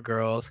of them are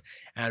girls,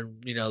 and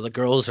you know the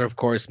girls are of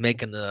course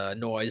making the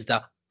noise,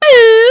 the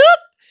boop,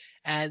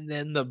 and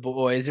then the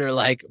boys are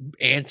like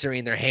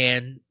answering their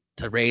hand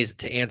to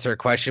answer a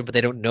question, but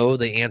they don't know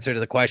the answer to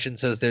the question,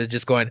 so they're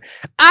just going,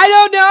 I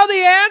don't know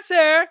the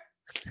answer.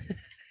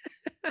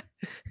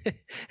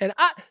 And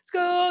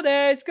school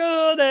days,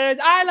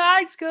 I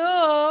like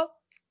school.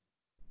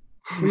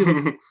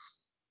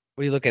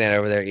 What are you looking at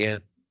over there,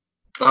 Ian?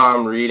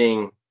 I'm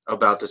reading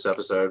about this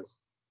episode.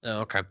 Oh,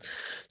 okay.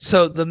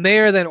 So the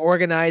mayor then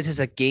organizes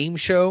a game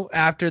show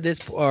after this,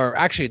 or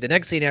actually the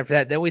next scene after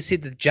that, then we see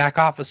that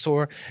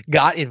Jackofosaur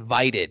got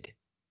invited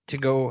to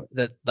go,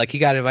 he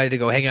got invited to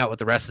go hang out with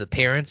the rest of the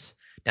parents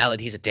now that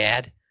he's a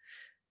dad.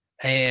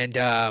 And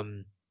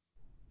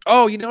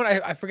oh, you know what?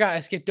 I forgot.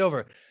 I skipped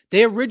over.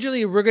 They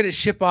originally were going to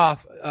ship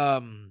off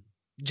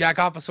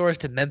Jackofosaurus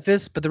to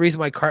Memphis, but the reason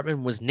why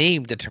Cartman was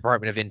named the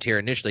Department of Interior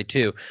initially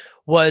too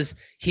was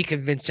he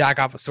convinced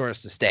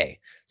Jackofosaurus to stay.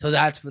 So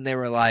that's when they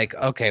were like,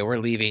 okay, we're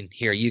leaving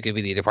here. You can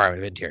be the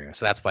Department of Interior.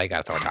 So that's why he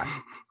got authority.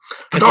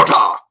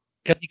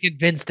 Because he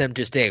convinced them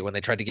to stay when they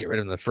tried to get rid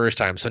of him the first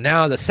time. So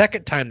now the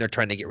second time they're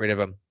trying to get rid of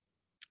him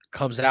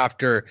comes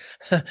after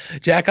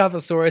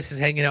Jackofosaurus is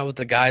hanging out with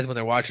the guys when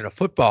they're watching a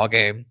football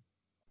game.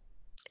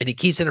 And he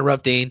keeps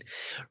interrupting,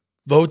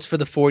 votes for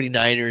the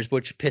 49ers,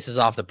 which pisses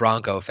off the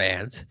Bronco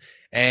fans.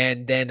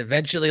 And then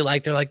eventually,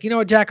 they're like, you know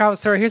what,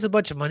 Jackofosaur, here's a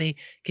bunch of money.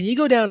 Can you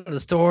go down to the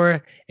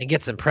store and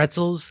get some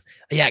pretzels?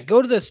 Yeah,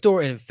 go to the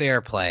store in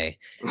Fairplay.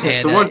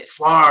 And, the one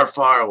far,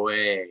 far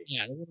away.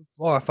 Yeah, the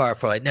one far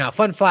away. Now,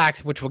 fun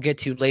fact, which we'll get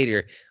to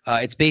later,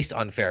 it's based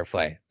on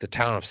Fairplay, the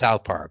town of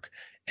South Park.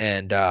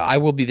 And I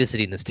will be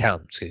visiting this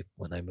town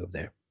when I move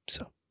there.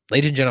 So,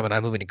 ladies and gentlemen,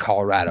 I'm moving to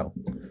Colorado.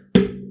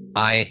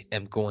 I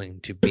am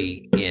going to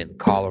be in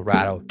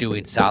Colorado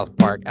doing South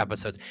Park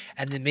episodes.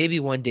 And then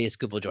maybe one day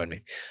Scoop will join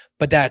me.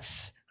 But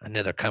that's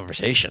another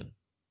conversation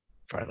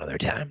for another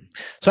time.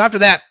 So after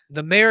that,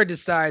 the mayor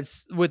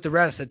decides with the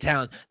rest of the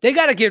town, they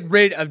got to get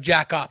rid of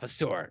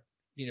Jackofosaur.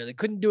 You know, they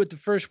couldn't do it the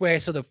first way.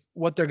 So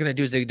what they're going to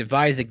do is they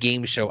devise a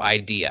game show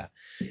idea.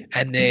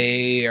 And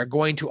they are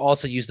going to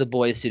also use the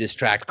boys to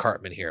distract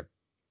Cartman here.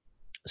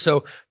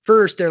 So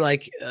first they're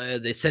like,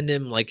 they send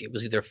him it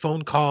was either a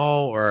phone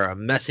call or a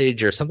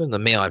message or something in the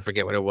mail. I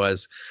forget what it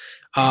was.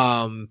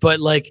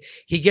 But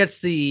he gets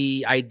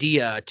the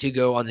idea to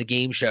go on the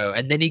game show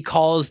and then he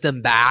calls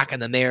them back,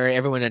 and the mayor,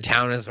 everyone in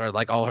town are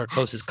all her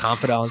closest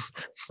confidants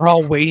are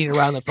all waiting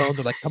around the phone.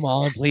 They're like, come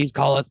on, please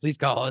call us. Please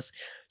call us.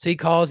 So he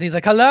calls and he's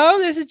like, hello,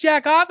 this is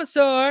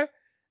Jackofosaur.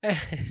 And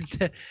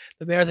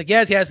the mayor's like,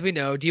 yes, we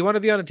know. Do you want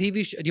to be on a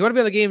TV show? Do you want to be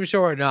on the game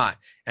show or not?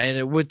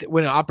 And with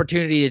an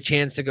opportunity, a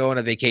chance to go on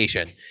a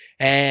vacation.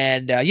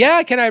 And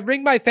can I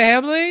bring my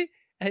family?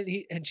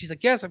 And she's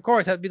like, yes, of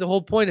course. That'd be the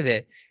whole point of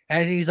it.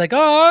 And he's like,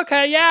 oh,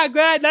 okay, yeah,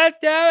 great, let's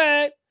do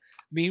it.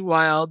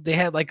 Meanwhile, they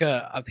had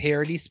a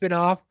parody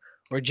spinoff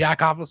where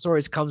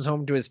Jackofosaurus comes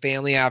home to his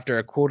family after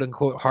a quote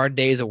unquote hard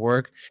days of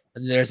work.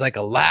 And there's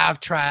a laugh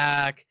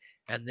track.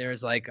 and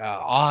there's like a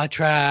awe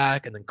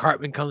track, and then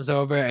Cartman comes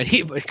over, and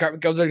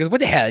Cartman comes over and goes, "What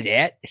the hell is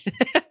that?"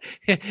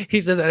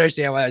 He doesn't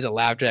understand why there's a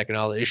laugh track and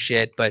all this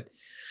shit. But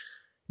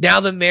now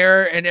the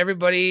mayor and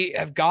everybody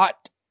have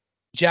got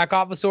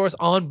Jackoposaurus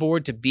on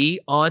board to be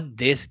on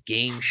this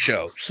game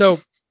show. So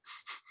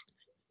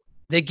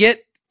they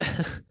get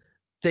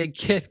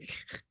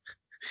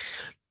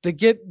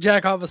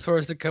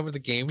Jackoposaurus to come to the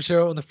game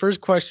show, and the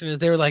first question is,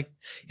 they were like,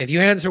 if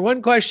you answer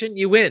one question,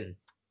 you win.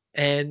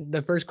 And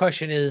the first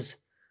question is,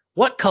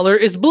 what color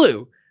is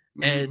blue?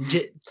 And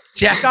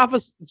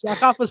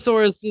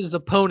Jackoposaurus's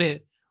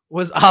opponent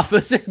was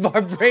Opposite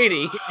Barb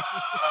Brady.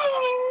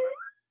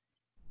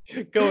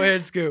 Go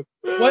ahead, Scoop.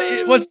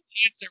 What's the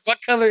answer? What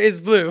color is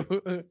blue?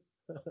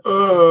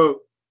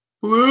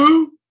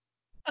 Blue?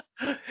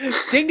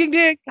 Ding, ding,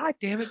 ding. God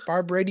damn it,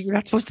 Barb Brady. You're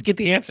not supposed to get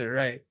the answer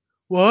right.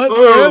 What?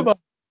 Where am I?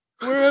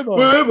 Where am I?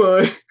 Where am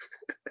I?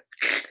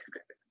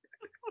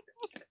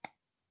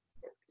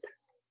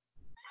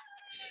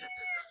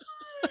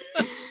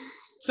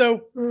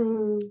 So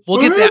we'll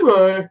get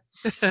that.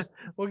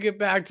 We'll get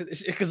back to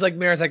this because, like,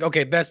 Mayor's like,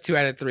 okay, best 2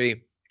 out of 3.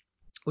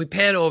 We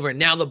pan over, and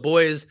now the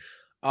boys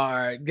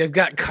they've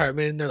got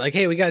Cartman, and they're like,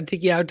 hey, we got to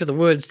take you out to the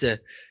woods to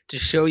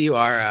show you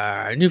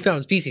our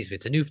newfound species.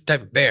 It's a new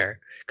type of bear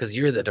because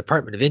you're the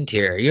Department of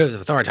Interior. You're the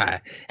authority.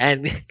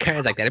 And kind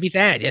of like, that'll be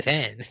fine. Yes,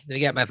 fine.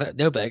 We got my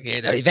notebook.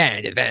 That'll be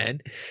fine. Yes,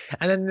 fine.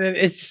 And then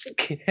it's just,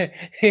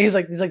 he's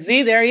like,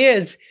 see, there he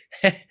is.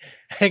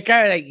 Kind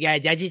of like, yeah,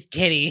 that's just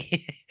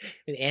Kenny.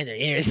 And their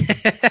ears.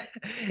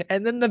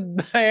 And then the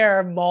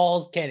bear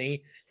mauls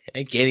Kenny,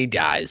 and Kenny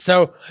dies.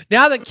 So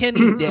now that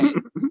Kenny's dead,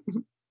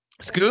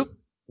 Scoop,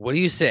 what do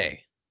you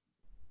say?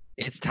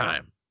 It's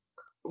time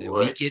that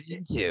we get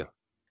into.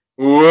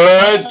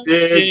 What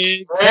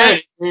did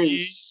Kenny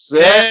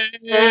say?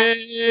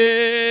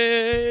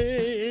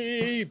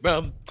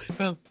 Bum,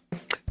 bum.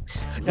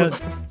 What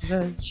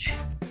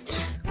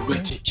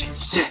did Kenny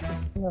say?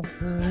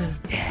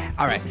 Yeah.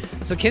 All right.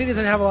 So Kenny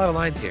doesn't have a lot of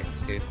lines here,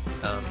 Scoop.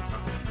 I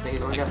think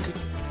he's only got 2.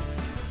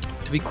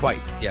 To be quite,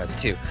 yeah,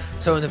 it's 2.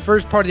 So in the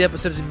first part of the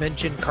episode, as we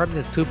mentioned, Cartman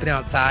is pooping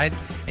outside,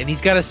 and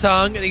he's got a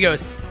song, and he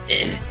goes,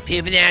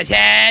 pooping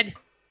outside,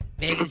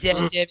 making sense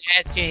of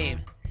ice cream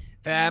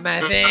for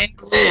my thing.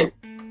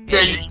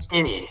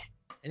 And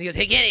he goes,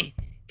 hey, Kenny,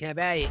 can I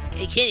buy you?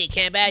 Hey, Kenny,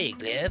 can I buy you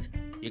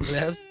your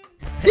gloves?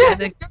 Yeah.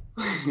 And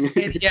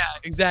yeah,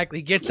 exactly.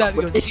 He gets up,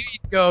 he goes, here you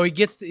go. He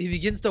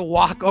begins to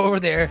walk over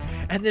there,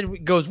 and then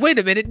goes, wait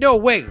a minute, no,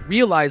 wait,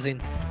 realizing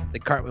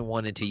that Cartman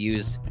wanted to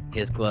use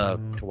his glove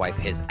to wipe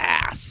his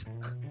ass.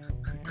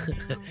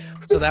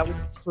 So that was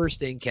the first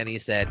thing Kenny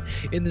said.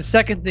 And the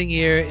second thing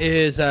here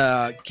is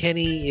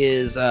Kenny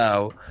is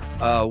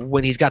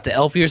when he's got the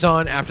elf ears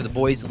on after the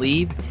boys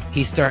leave,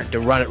 he's starting to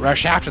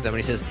rush after them,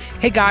 and he says,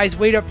 hey guys,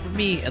 wait up for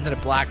me. And then a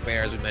black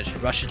bear, as we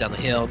mentioned, rushes down the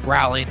hill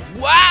growling,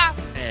 wah!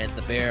 And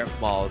the bear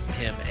mauls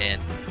him, and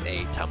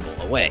they tumble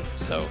away.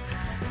 So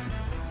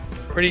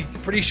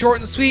pretty short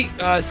and sweet,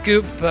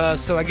 Scoop.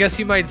 So I guess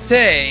you might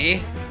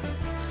say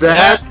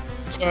that's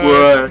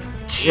what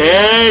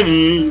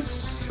Kenny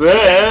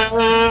said.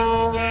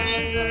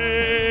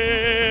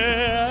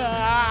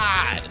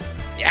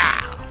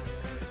 Yeah,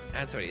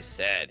 that's what he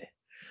said.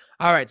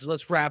 All right, so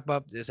let's wrap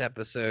up this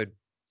episode.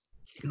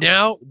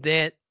 Now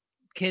that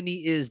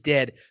Kenny is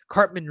dead,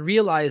 Cartman,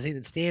 realizing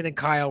that Stan and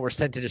Kyle were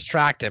sent to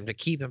distract him, to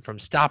keep him from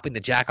stopping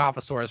the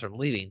Jackoposaurus from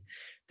leaving,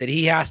 that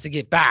he has to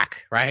get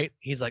back, right?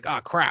 He's like,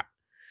 oh, crap.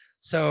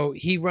 So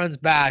he runs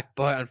back,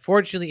 but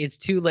unfortunately, it's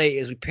too late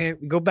as we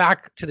go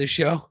back to the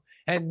show.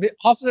 And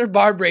Officer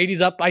Barb Brady's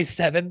up by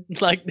 7,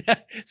 like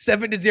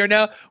 7-0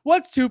 now.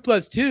 What's 2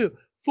 plus 2?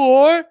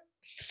 4.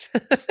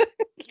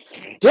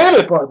 Damn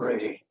it, Barb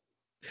Brady.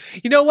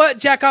 You know what?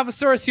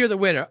 Jackoposaurus, you're the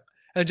winner.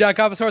 And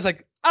Jackoposaurus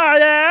like, I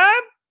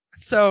am.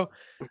 So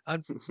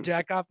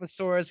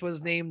Jackoposaurus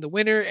was named the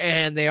winner,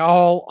 and they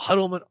all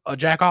huddle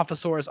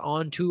Jackoposaurus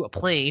onto a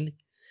plane.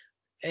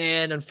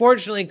 And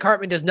unfortunately,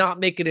 Cartman does not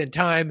make it in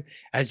time,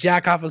 as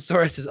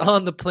Jackoposaurus is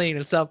on the plane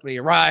himself when he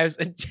arrives.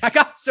 And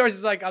Jackoposaurus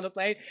is like on the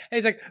plane, and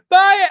he's like,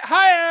 bye,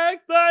 hi,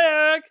 Eric, bye,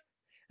 Eric.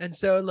 And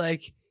so,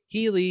 like,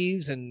 he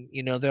leaves, and,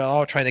 you know, they're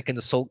all trying to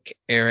consult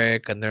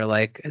Eric, and they're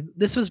like,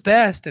 this was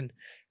best. And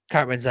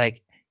Cartman's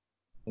like,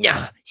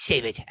 no,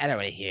 save it. I don't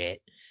want to hear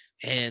it.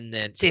 And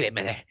then, save it,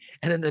 mother.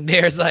 And then the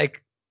mayor's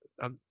like,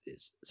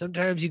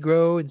 sometimes you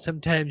grow and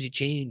sometimes you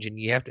change, and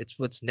you have to, it's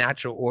what's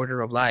natural order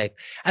of life.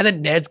 And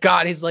then Ned's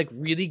got his like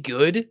really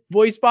good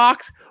voice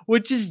box,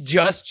 which is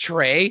just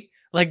Trey,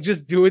 like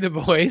just doing the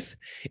voice.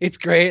 It's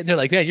great. And they're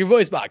like, man, your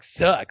voice box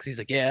sucks. He's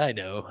like, yeah, I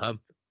know. I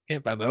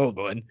can't buy my old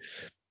one.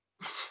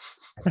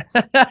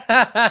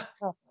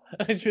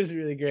 Which was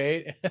really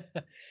great.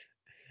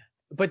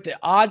 But the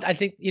odd, I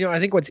think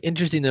what's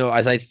interesting though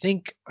is I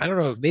don't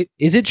know, maybe,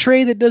 is it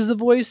Trey that does the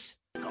voice?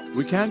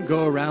 We can't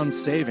go around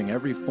saving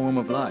every form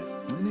of life,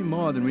 any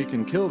more than we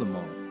can kill them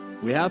all.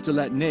 We have to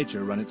let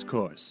nature run its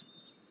course.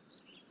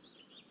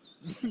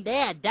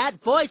 Dad,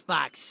 that voice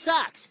box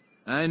sucks.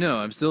 I know,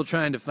 I'm still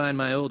trying to find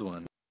my old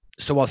one.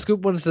 So while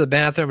Scoop went to the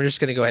bathroom, we're just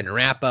going to go ahead and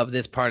wrap up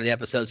this part of the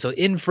episode. So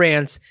in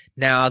France,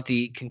 now at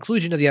the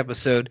conclusion of the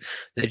episode,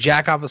 the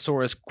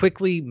Jackofosaurus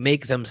quickly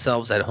make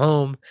themselves at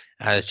home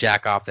as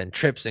Jackoff then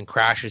trips and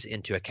crashes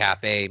into a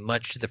cafe,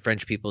 much to the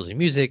French people's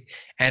music,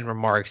 and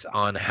remarks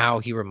on how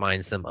he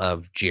reminds them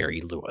of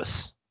Jerry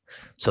Lewis.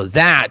 So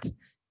that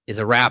is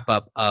a wrap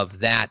up of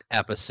that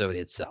episode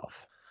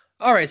itself.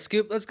 All right,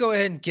 Scoop, let's go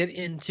ahead and get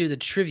into the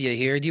trivia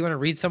here. Do you want to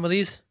read some of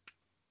these?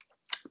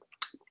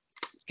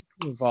 Let's get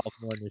you involved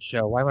more in the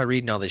show. Why am I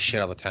reading all this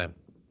shit all the time?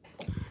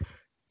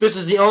 This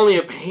is the only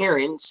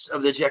appearance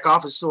of the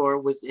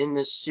Jackofosaur within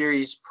this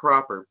series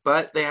proper,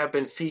 but they have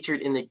been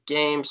featured in the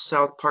game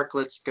South Park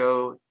Let's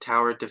Go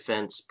Tower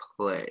Defense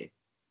Play.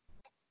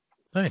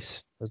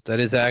 Nice.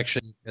 That is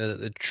actually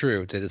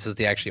true. This is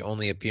the actually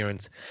only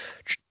appearance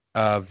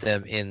of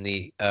them in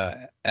the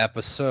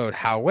episode.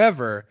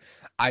 However,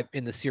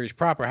 in the series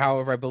proper.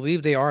 However, I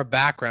believe they are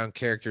background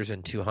characters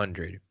in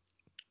 200.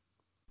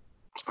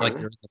 Like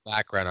they're in the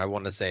background. I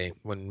want to say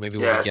when we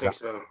I think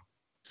so.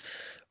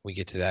 We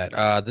get to that.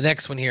 The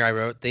next one here I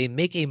wrote, they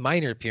make a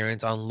minor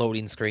appearance on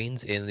loading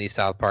screens in the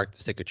South Park The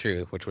Stick of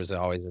Truth, which was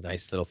always a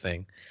nice little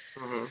thing.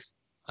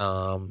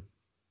 Mm-hmm.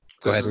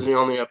 This is the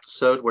only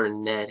episode where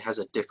Ned has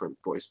a different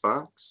voice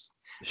box.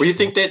 Do you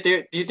think that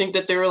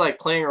they were like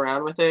playing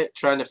around with it,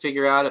 trying to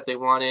figure out if they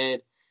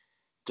wanted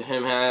to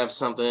him have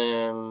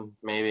something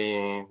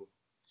maybe,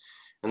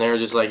 and they were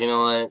just like, you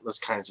know what, let's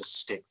kind of just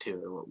stick to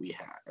what we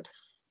had.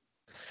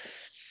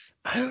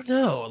 I don't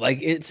know. Like,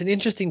 it's an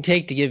interesting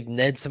take to give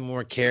Ned some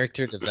more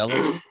character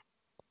development.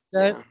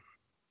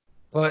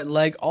 But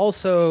like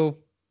also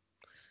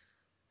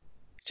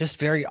just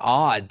very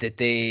odd that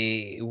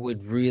they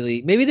would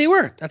really, maybe they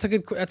were.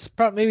 That's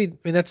probably, maybe, I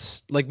mean,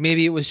 that's like,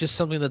 maybe it was just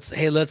something that's,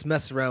 hey, let's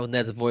mess around with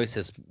Ned's voice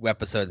this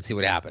episode and see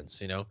what happens,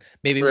 you know?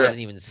 Maybe it wasn't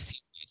even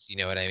serious, you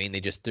know what I mean?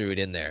 They just threw it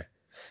in there.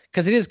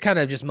 Because it is kind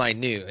of just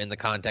minute in the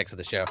context of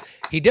the show.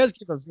 He does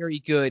give a very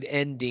good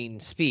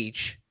ending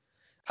speech,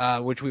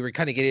 which we were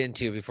kind of getting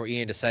into before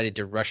Ian decided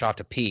to rush off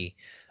to pee.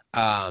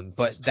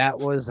 But that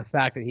was the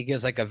fact that he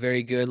gives like a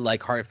very good,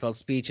 like heartfelt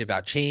speech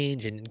about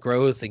change and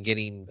growth and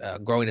getting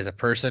growing as a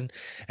person.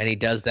 And he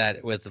does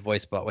that with the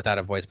voice, but without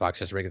a voice box,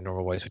 just regular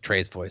normal voice with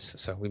Trey's voice.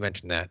 So we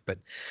mentioned that. But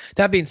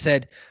that being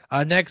said,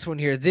 next one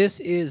here, this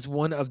is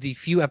one of the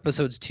few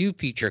episodes to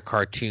feature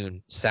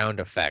cartoon sound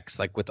effects,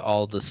 like with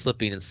all the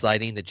slipping and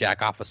sliding that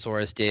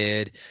Jackofosaurus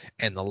did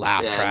and the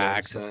laugh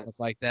tracks and stuff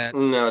like that.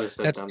 Notice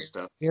that That's dumb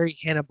stuff. Very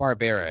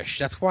Hanna-Barbera-ish.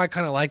 That's why I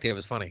kind of liked it. It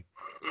was funny.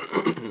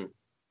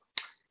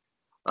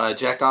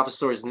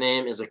 Jackofosaur's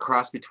name is a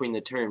cross between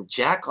the term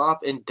jack off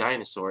and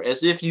dinosaur,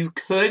 as if you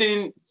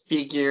couldn't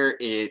figure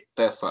it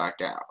the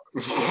fuck out.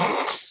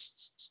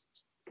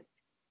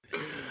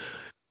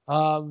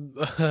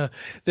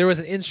 There was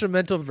an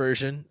instrumental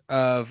version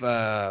of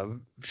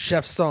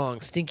Chef's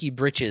song "Stinky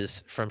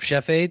Britches" from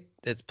Chef Aid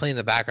that's playing in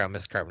the background.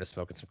 Miss Cartman is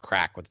smoking some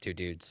crack with two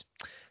dudes.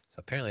 So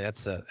apparently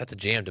that's a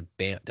jam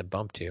to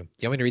bump to. Do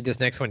you want me to read this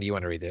next one? Or do you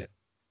want to read it?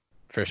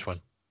 First one.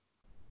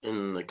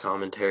 In the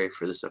commentary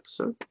for this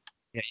episode?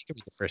 Yeah, you can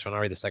read the first one. I'll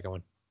read the second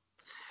one.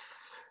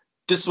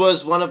 This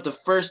was one of the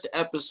first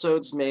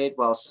episodes made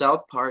while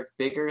South Park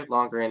Bigger,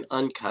 Longer, and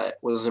Uncut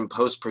was in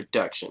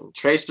post-production.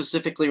 Trey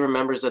specifically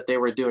remembers that they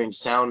were doing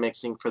sound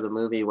mixing for the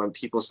movie when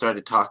people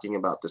started talking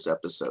about this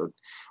episode,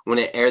 when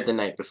it aired the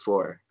night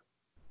before.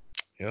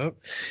 Yep.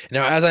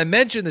 Now, as I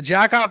mentioned, the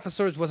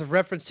Jackofosaurus was a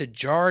reference to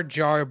Jar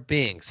Jar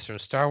Binks from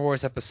Star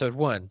Wars Episode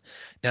 1.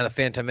 Now, The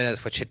Phantom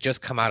Menace, which had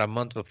just come out a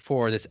month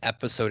before this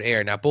episode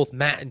aired. Now, both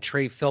Matt and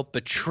Trey felt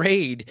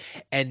betrayed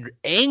and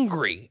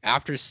angry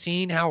after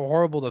seeing how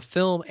horrible the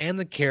film and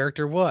the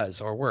character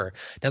were.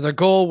 Now, their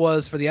goal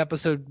was for the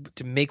episode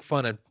to make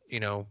fun of,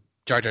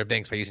 Jar Jar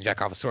Binks by using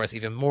Jackofosaurus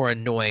even more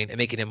annoying and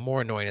making him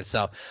more annoying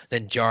itself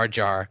than Jar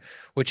Jar,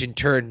 which in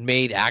turn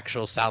made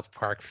actual South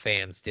Park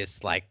fans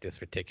dislike this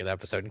particular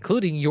episode,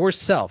 including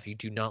yourself. You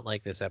do not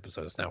like this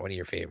episode. It's not one of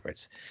your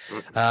favorites.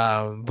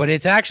 But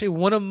it's actually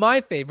one of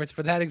my favorites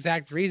for that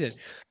exact reason.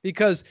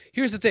 Because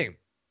here's the thing.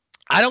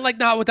 I don't like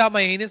Not Without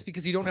My Anus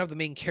because you don't have the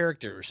main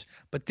characters.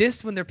 But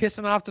this, when they're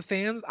pissing off the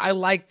fans, I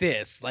like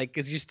this. Like,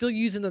 because you're still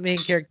using the main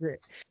character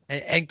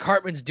and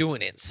Cartman's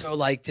doing it. So,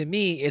 like, to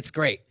me, it's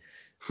great.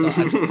 So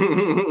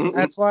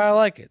that's why I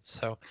like it.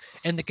 So,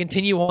 and to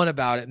continue on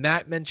about it,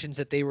 Matt mentions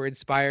that they were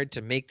inspired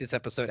to make this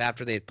episode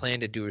after they had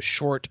planned to do a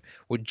short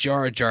with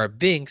Jar Jar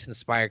Binks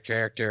inspired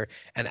character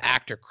and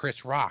actor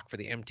Chris Rock for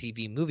the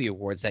MTV Movie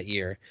Awards that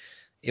year.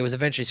 It was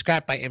eventually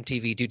scrapped by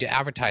MTV due to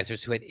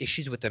advertisers who had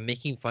issues with them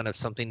making fun of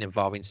something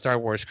involving Star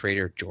Wars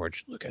creator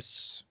George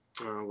Lucas.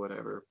 Oh,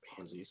 whatever,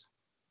 pansies.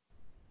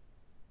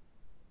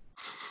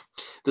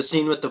 The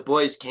scene with the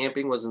boys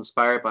camping was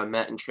inspired by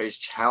Matt and Trey's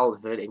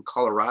childhood in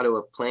Colorado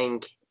of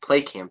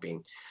play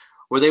camping,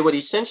 where they would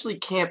essentially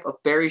camp a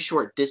very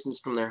short distance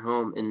from their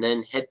home and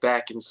then head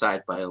back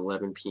inside by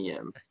 11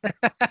 p.m.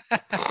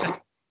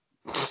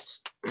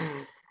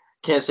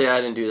 Can't say I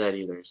didn't do that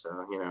either,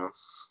 so,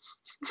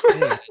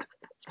 Yeah,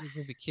 kids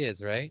will be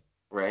kids, right?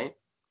 Right?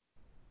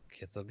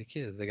 Kids will be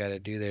kids. They got to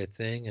do their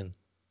thing, and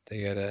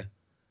they got to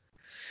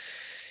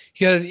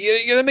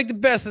You gotta make the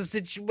best of the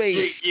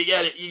situation. You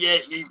gotta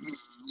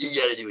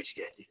do what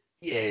you gotta do.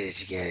 Yeah, you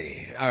gotta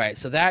do. All right,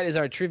 so that is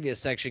our trivia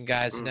section,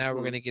 guys. So now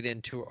we're gonna get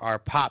into our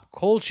pop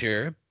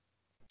culture.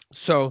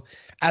 So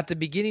at the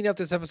beginning of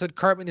this episode,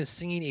 Cartman is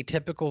singing a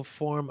typical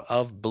form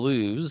of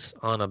blues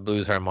on a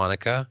blues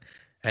harmonica.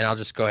 And I'll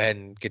just go ahead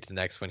and get to the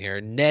next one here.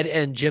 Ned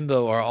and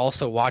Jimbo are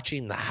also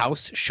watching the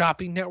House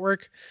Shopping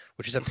Network,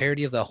 which is a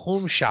parody of the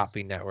Home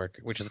Shopping Network,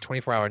 which is a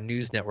 24-hour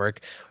news network.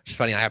 Which is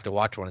funny, I have to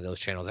watch one of those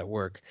channels at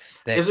work.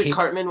 Is it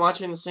Cartman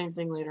watching the same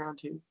thing later on,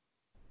 too?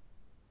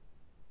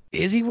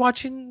 Is he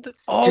watching?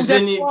 Oh,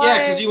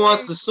 because he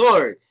wants the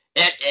sword.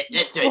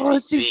 That's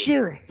what he's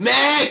doing.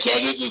 Man, can I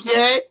get the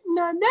sword?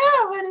 No,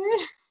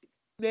 honey.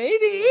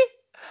 Maybe.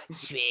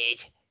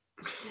 Sweet.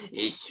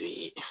 It's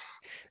sweet.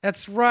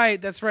 That's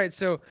right.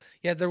 So,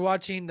 yeah, they're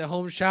watching the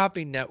Home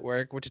Shopping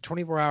Network, which is a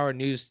 24-hour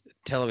news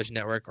television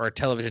network or a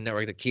television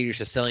network that caters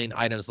to selling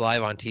items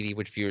live on TV,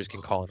 which viewers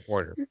can call and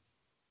order.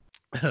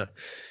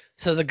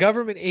 So the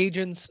government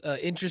agents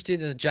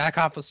interested in the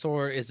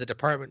Jackophsaur is the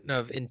Department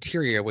of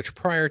Interior, which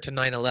prior to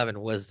 9/11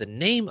 was the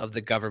name of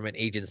the government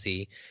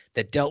agency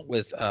that dealt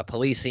with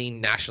policing,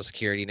 national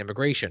security, and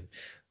immigration.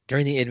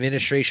 During the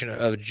administration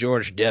of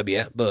George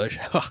W. Bush,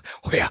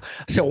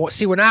 so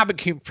see, when I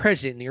became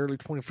president in the early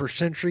 21st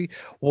century,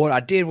 what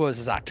I did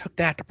was I took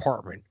that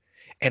department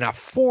and I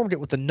formed it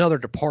with another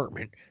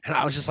department, and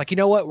I was just like, you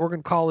know what, we're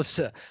going to call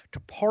this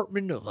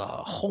Department of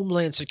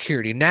Homeland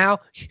Security. Now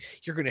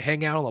you're going to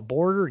hang out on the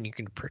border and you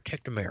can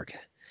protect America.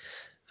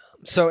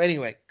 So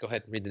anyway, go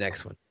ahead and read the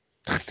next one.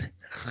 The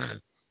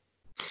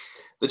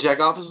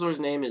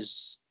Jackophsaur's name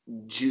is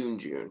June,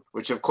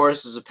 which of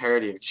course is a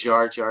parody of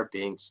Jar Jar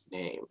Binks'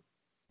 name.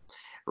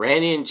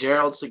 Randy and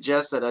Gerald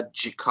suggest that a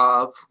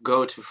Jakov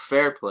go to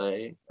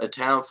Fairplay, a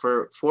town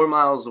 4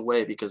 miles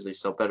away because they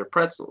sell better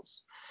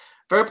pretzels.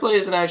 Fairplay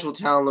is an actual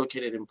town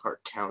located in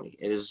Park County.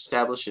 It is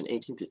established in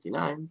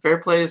 1859.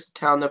 Fairplay is the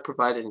town that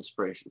provided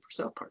inspiration for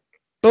South Park.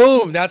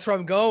 Boom, that's where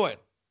I'm going.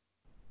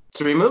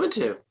 So we moving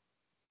to?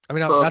 I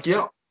mean,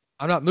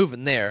 I'm not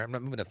moving there. I'm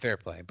not moving to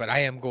Fairplay, but I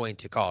am going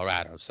to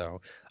Colorado.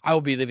 So I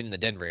will be living in the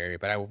Denver area,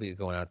 but I will be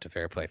going out to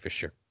Fairplay for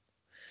sure.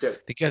 Good.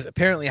 Because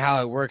apparently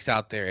how it works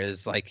out there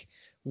is like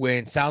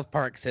when South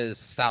Park says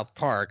South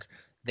Park,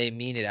 they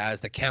mean it as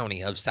the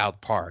county of South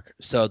Park.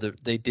 So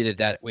they did it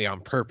that way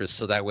on purpose.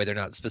 So that way they're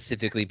not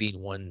specifically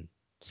being one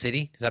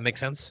city. Does that make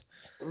sense?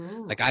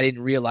 Mm. Like I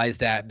didn't realize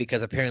that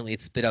because apparently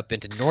it's split up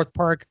into North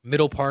Park,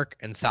 Middle Park,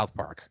 and South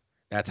Park.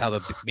 That's how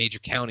the major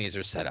counties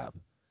are set up.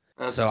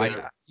 That's so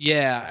fair.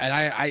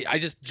 I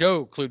just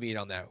Joe clued me in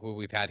on that, who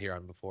we've had here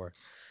on before.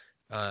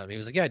 He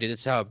was like, yeah, dude,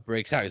 that's how it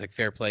breaks out. He's like,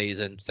 Fairplay is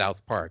in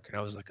South Park. And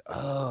I was like,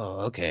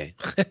 oh, okay.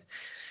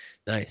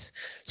 Nice.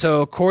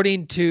 So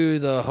according to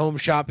the Home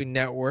Shopping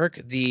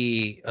Network,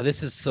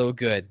 this is so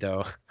good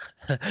though.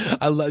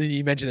 I love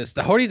you mentioned this.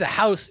 The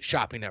House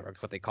Shopping Network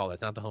is what they call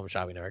it, not the Home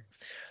Shopping Network.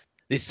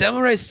 The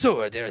samurai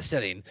sword they are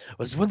selling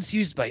was once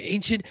used by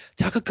ancient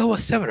Takagawa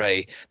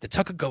samurai. The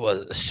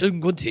Takagawa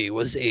Shogunate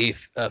was a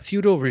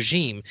feudal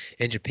regime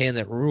in Japan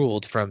that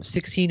ruled from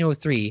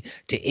 1603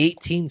 to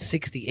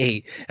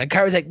 1868. And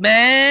Kai was like,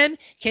 man,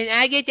 can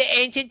I get the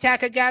ancient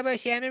Takagawa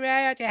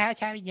samurai out the house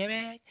shopping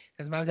network? And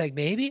his mom was like,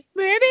 maybe,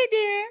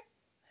 dear.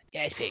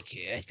 That's pretty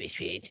cool. That's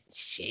pretty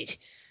sweet.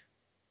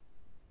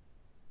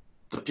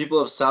 The people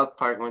of South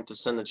Park went to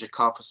send the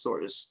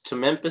Jackophsaurus to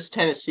Memphis,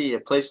 Tennessee, a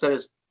place that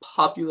is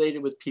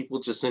populated with people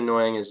just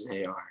annoying as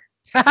they are.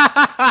 Sorry,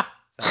 I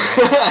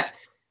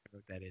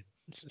wrote that in.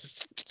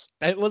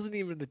 That wasn't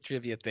even the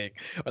trivia thing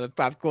or the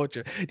pop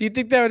culture. Do you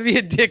think that would be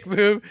a dick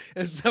move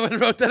if someone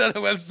wrote that on a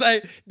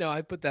website? No,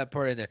 I put that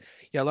part in there.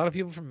 Yeah, a lot of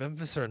people from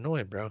Memphis are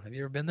annoying, bro. Have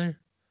you ever been there?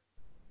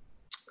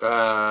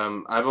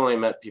 I've only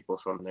met people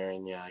from there,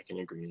 and yeah, I can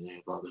agree.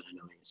 They've all been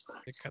annoying as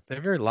fuck.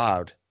 They're very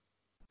loud.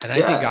 And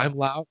Yeah. I think I'm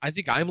loud. I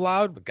think I'm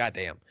loud, but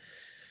goddamn.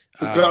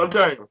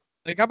 Goddamn.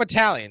 Like I'm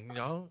Italian, you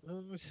know.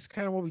 This is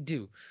kind of what we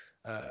do.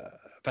 But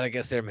I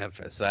guess they're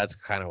Memphis, so that's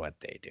kind of what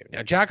they do.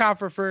 Now,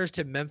 Jackoff refers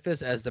to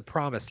Memphis as the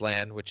Promised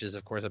Land, which is,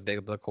 of course, a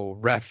biblical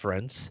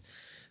reference.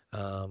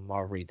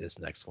 I'll read this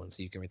next one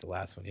so you can read the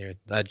last one here.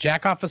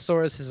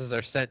 Jackophosaurus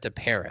are sent to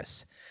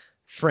Paris,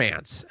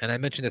 France, and I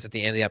mentioned this at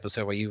the end of the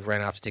episode where you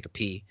ran off to take a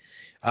pee,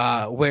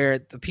 where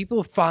the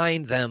people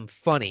find them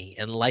funny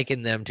and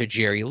liken them to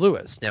Jerry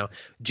Lewis. Now,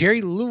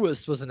 Jerry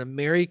Lewis was an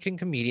American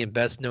comedian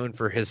best known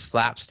for his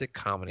slapstick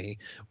comedy,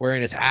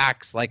 wherein he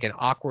acts like an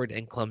awkward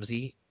and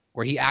clumsy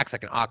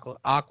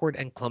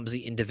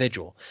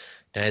individual.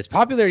 Now, his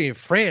popularity in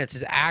France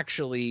is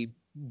actually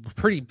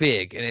pretty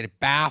big, and it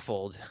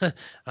baffled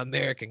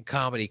American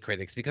comedy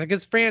critics because I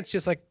guess France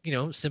just like, you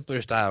know,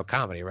 simpler style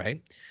comedy,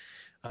 right?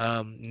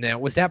 Now,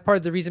 was that part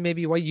of the reason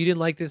maybe why you didn't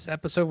like this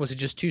episode? Was it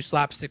just too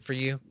slapstick for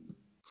you?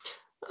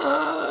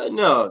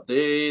 No,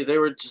 they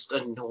were just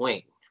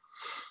annoying.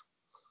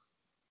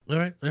 All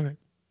right. Go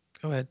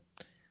ahead.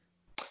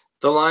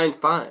 The line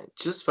 "fine,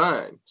 just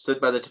fine,"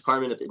 said by the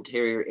Department of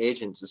Interior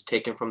agents is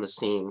taken from the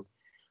scene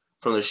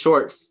from the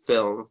short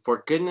film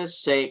For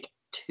Goodness Sake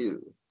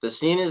 2. The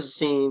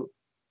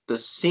the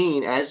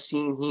scene, as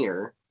seen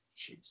here,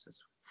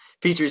 Jesus,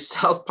 features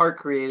South Park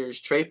creators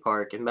Trey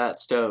Park and Matt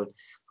Stone,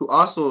 who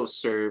also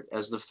served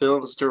as the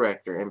film's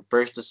director and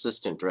first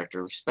assistant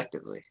director,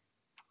 respectively.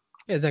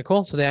 Yeah, isn't that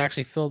cool? So they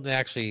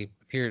actually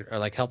appeared or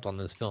like helped on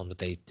this film that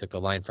they took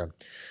the line from.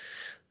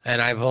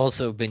 And I've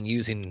also been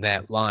using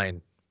that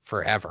line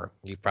forever.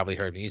 You've probably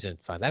heard me use it.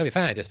 Fine. That'll be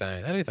fine. Just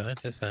fine. That'll be fine.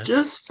 Just fine.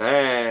 Just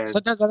fine.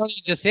 Sometimes I don't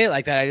even just say it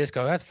like that. I just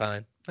go, that's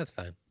fine. That's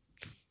fine.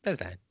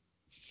 That's fine.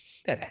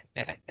 That's fine.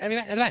 That's fine. I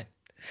mean, that's fine.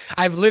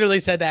 I've literally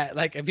said that,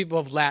 like, and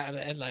people have laughed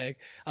and like,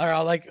 or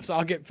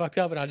I'll get fucked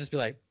up and I'll just be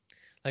like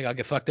I'll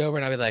get fucked over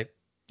and I'll be like,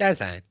 that's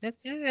fine. That's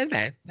fine. That's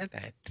fine. That's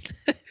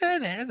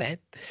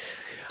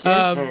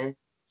fine.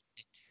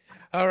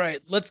 All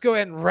right, let's go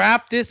ahead and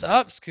wrap this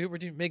up, Scoop.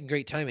 We're making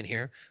great time in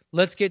here.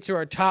 Let's get to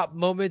our top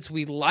moments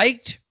we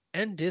liked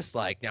and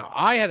disliked. Now,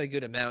 I had a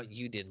good amount.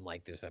 You didn't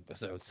like this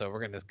episode, so we're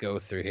going to go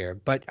through here.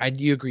 But I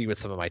do agree with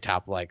some of my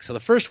top likes. So the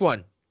first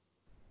one,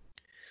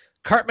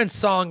 Cartman's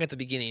song at the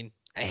beginning.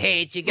 I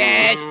hate you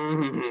guys.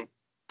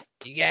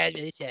 You guys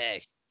are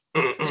sex.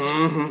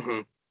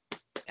 I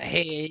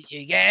hate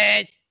you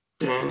guys.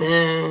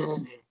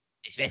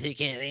 Especially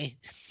Kelly.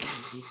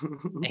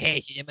 I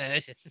hate you the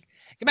most.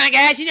 Come on,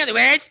 guys. You know the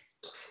words.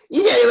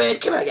 You know the words.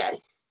 Come on,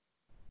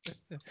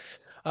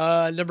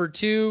 guys. Number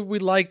 2, we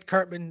liked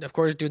Cartman, of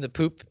course, doing the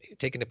poop,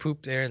 taking the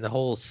poop there, and the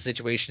whole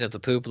situation of the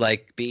poop,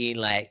 like being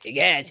like, hey,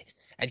 guys,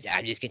 I'm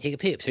just gonna take a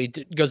poop. So he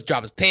goes to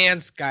drop his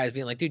pants. Guys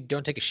being like, dude,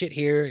 don't take a shit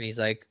here. And he's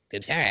like, all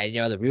right, you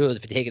know the rules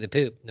for taking the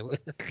poop in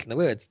the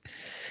woods,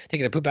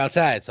 taking the poop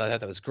outside. So I thought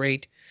that was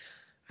great.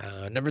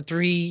 Number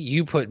 3,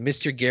 you put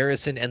Mr.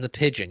 Garrison and the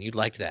pigeon. You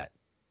liked that.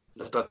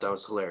 I thought that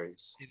was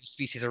hilarious.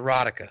 Species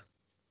erotica.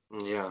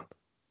 Yeah.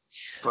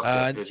 Fuck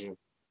that pigeon.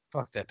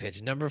 Fuck that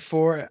pigeon. Number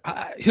 4,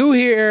 who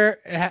here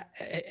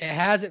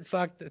hasn't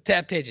fucked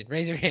that pigeon?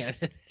 Raise your hand.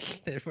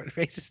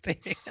 Raise his hand.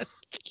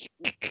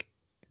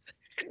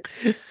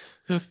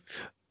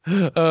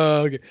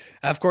 Okay.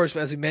 Of course,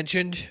 as we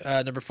mentioned,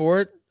 number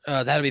 4,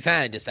 that'll be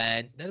fine. Just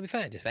fine. That'll be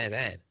fine. Just fine.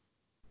 Fine.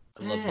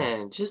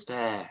 Just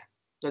fine.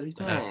 That'll be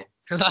fine.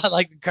 I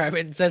like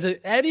Cartman says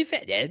it. That'll be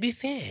fine. That'll be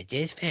fine.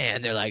 Just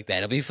fine. They're like,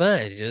 that'll be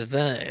fun. Just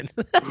fine.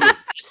 That'll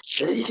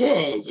be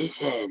fine. Just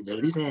fine.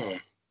 That'll be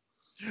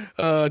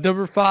fine.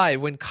 Number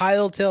 5, when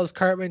Kyle tells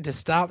Cartman to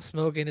stop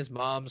smoking his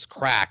mom's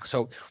crack.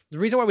 So the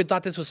reason why we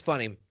thought this was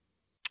funny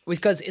was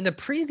because in the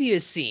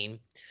previous scene,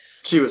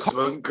 she was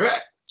smoking crack.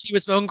 She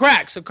was smoking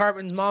crack. So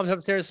Cartman's mom's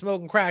upstairs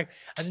smoking crack.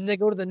 And then they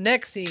go to the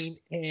next scene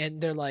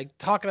and they're like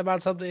talking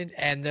about something.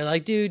 And they're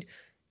like, dude,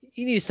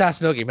 you need to stop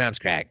smoking your mom's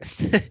crack.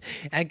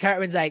 And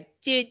Cartman's like,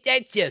 dude,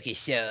 that joke is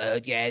so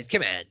old, guys.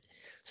 Come on.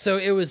 So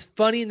it was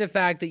funny in the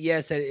fact that,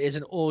 yes, that is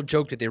an old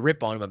joke that they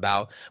rip on him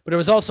about. But it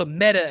was also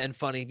meta and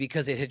funny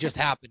because it had just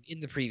happened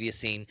in the previous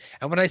scene.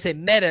 And when I say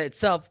meta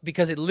itself,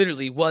 because it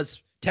literally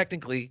was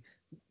technically,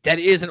 that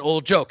is an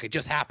old joke. It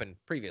just happened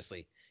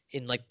previously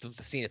in like the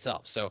scene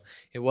itself. So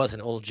it was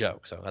an old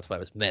joke. So that's why it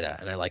was meta.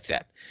 And I like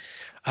that.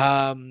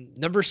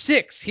 Number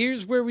 6,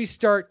 here's where we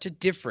start to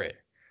differ.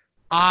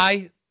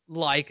 I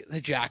like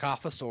the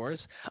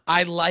Jack-Off-a-Saurus.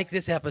 I like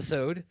this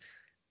episode.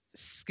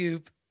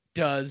 Scoop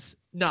does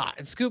not.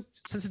 And Scoop,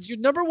 since it's your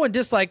number 1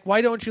 dislike,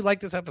 why don't you like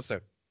this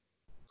episode?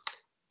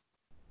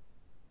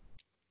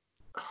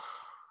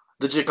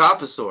 The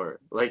Jack-Off-a-Saur.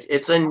 Like,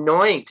 it's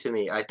annoying to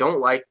me. I don't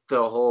like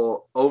the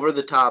whole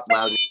over-the-top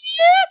loudness.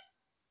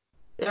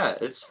 Yeah,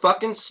 it's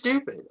fucking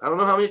stupid. I don't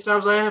know how many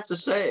times I have to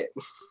say it.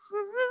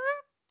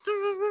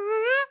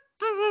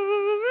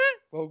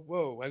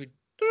 Whoa. I mean,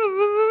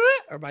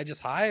 or am I just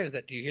high, or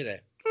do you hear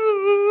that?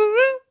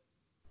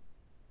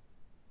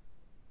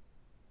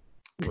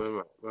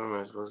 What am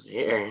I supposed to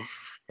hear?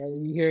 Are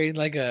you hearing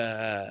like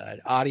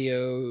an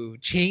audio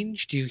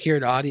change? Do you hear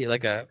an audio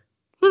like a?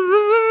 Do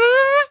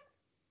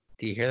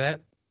you hear that?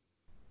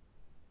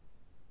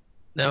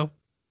 No.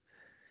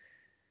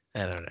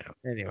 I don't know.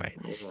 Anyway,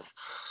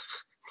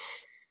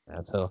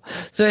 that's all.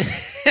 So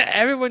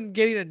everyone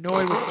getting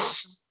annoyed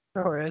with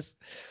Taurus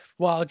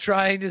while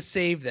trying to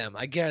save them.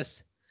 I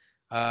guess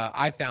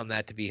I found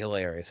that to be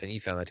hilarious, and you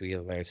found that to be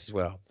hilarious as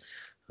well.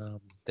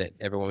 That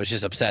everyone was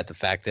just upset the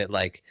fact that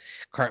like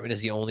Cartman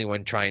is the only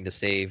one trying to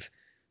save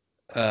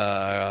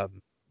the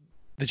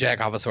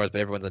Jack-Off-a-Saurus, but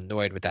everyone's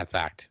annoyed with that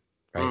fact,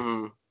 right?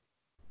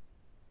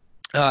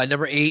 Mm-hmm.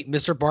 Number 8,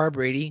 Mr. Bar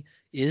Brady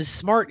is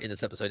smart in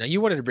this episode. Now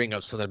you wanted to bring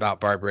up something about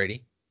Bar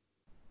Brady.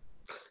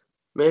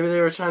 Maybe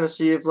they were trying to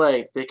see if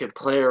like they could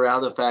play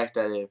around the fact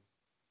that if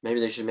maybe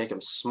they should make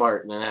him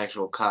smart and an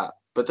actual cop.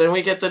 But then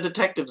we get the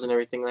detectives and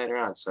everything later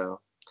on, so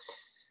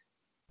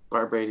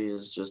Bar Brady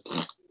is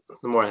just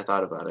the more I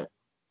thought about it.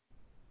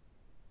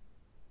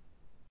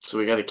 So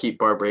we got to keep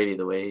Bar Brady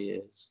the way he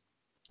is.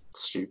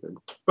 Stupid.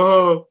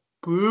 Oh,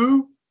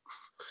 Blue?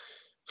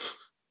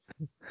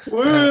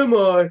 Where am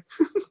I?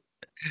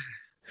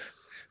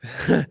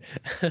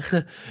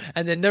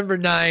 And then number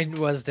 9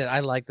 was that I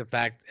liked the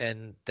fact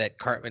and that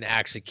Cartman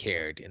actually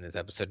cared in this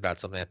episode about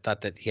something. I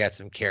thought that he had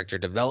some character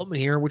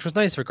development here, which was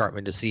nice for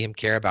Cartman to see him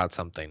care about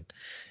something.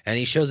 And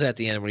he shows it at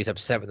the end when he's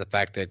upset with the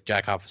fact that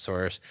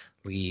Jackophsaurus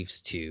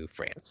leaves to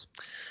France.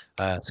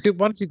 Scoop,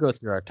 why don't you go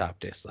through our top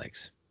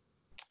dislikes?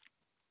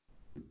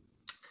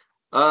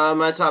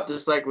 My top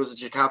dislike was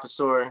the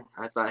Jackophsaur.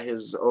 I thought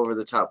his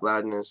over-the-top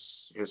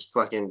loudness, his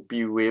fucking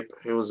whip,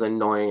 it was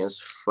annoying as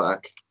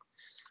fuck.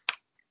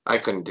 I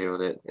couldn't deal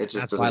with it. It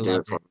just doesn't do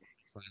it for me.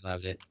 That's why I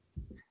loved it.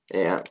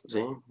 Yeah, see?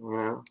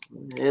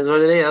 It is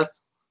what it is.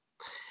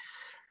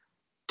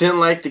 Didn't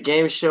like the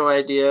game show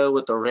idea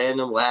with the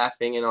random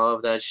laughing and all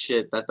of that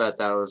shit. I thought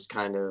that was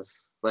kind of...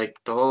 Like,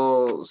 the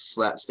whole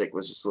slapstick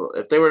was just a little...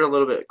 If they were a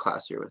little bit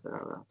classier with it, I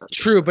don't know.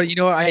 True, but you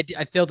know, I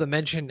failed to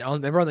mention, I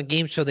remember on the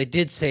game show, they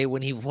did say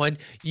when he won,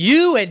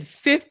 you and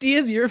 50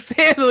 of your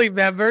family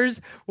members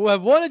will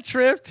have won a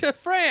trip to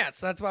France.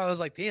 That's why I was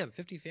like, damn,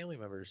 50 family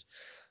members.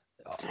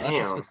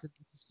 Damn. That's a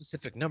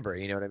specific number,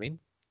 you know what I mean?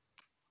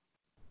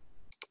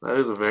 That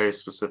is a very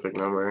specific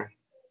number.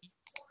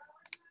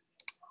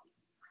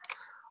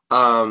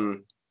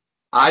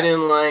 I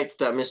didn't like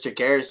that Mr.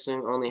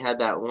 Garrison only had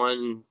that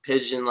one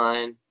pigeon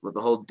line with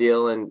the whole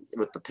deal and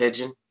with the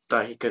pigeon.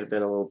 Thought he could have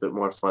been a little bit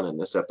more fun in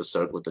this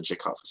episode with the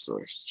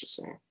Jackophsaurus. Just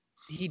saying.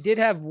 He did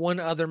have one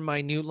other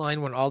minute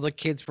line when all the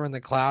kids were in the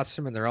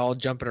classroom and they're all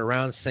jumping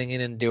around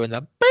singing and doing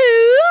the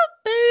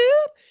boop,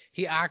 boop.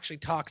 He actually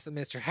talks to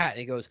Mr. Hat and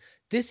he goes,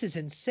 "This is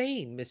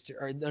insane, Mr.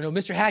 Or no,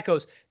 Mr. Hat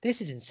goes,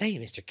 "This is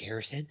insane, Mr.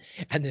 Garrison."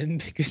 And then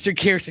Mr.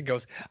 Garrison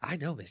goes, "I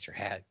know, Mr.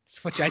 Hat,"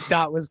 which I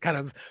thought was kind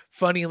of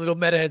funny, a little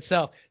meta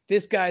itself.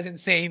 This guy's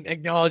insane,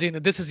 acknowledging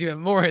that this is even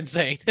more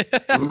insane.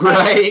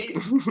 Right.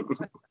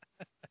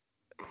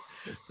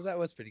 So that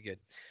was pretty good.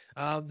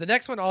 The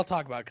next one I'll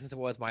talk about because it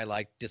was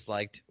my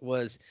disliked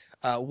was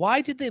why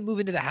did they move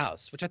into the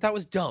house, which I thought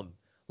was dumb.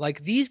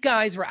 Like these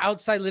guys were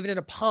outside living in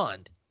a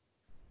pond.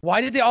 Why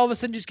did they all of a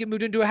sudden just get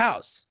moved into a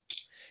house?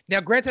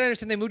 Now, granted, I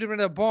understand they moved them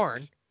into a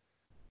barn,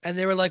 and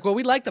they were like, well,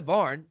 we like the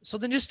barn, so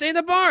then just stay in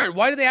the barn.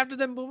 Why do they have to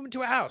then move them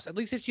into a house? At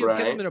least if you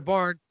get them in a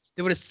barn,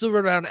 they would have still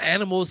run around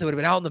animals. They would have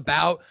been out and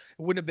about.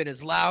 It wouldn't have been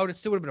as loud. It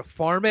still would have been a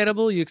farm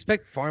animal. You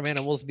expect farm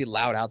animals to be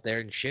loud out there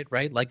and shit,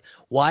 right? Like,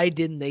 why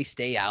didn't they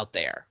stay out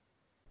there?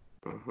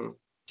 Mm-hmm.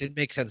 Didn't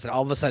make sense. And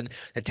all of a sudden,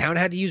 the town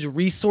had to use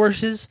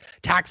resources.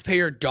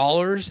 Taxpayer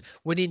dollars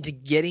went into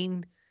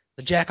getting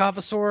the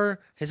Jackophsaur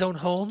his own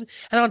home.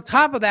 And on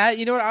top of that,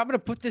 you know what? I'm going to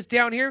put this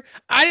down here.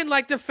 I didn't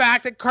like the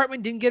fact that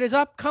Cartman didn't get his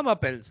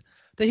comeuppance.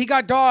 That he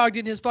got dogged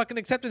in his fucking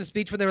acceptance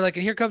speech when they were like,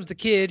 and here comes the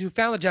kid who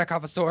found the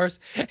Jackophsaurus,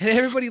 and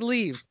everybody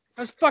leaves.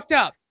 That was fucked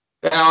up.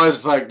 That was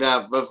fucked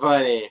up, but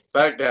funny.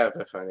 Fucked up,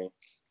 but funny.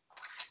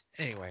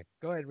 Anyway,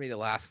 go ahead and read the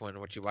last one.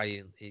 Why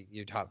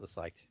you top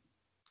disliked?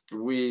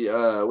 We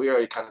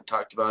already kind of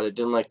talked about it.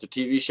 Didn't like the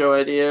TV show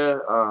idea.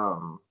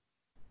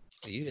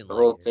 You didn't the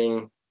like whole it.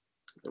 thing.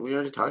 We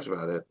already talked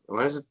about it.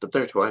 Why is it up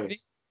there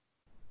twice?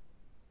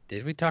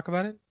 Did we talk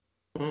about it?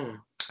 Yeah.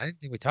 I didn't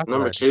think we talked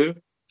Number about it. Number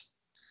 2?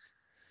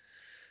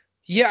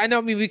 Yeah, I know.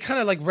 I mean, we kind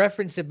of like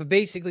referenced it, but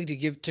basically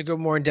to go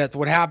more in depth,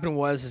 what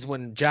happened is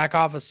when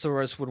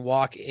Jackophsaurus would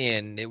walk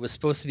in, it was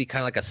supposed to be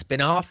kind of like a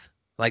spin-off.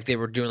 Like they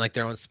were doing like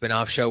their own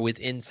spin-off show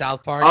within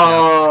South Park.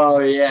 Oh,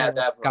 yeah,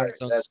 that got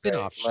its own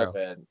spin-off show. My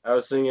bad. I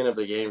was thinking of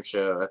the game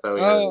show. I thought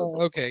we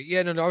okay.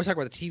 Yeah, no, I was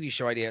talking about the TV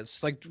show idea.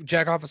 It's like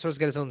Jackophsaurus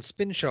got his own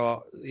spin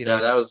show. You know?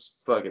 Yeah, that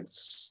was fucking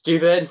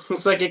stupid.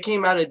 It's like it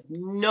came out of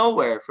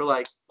nowhere for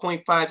like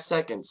 0.5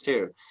 seconds,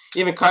 too.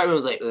 Even Cartman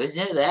was like, what's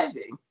that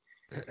laughing?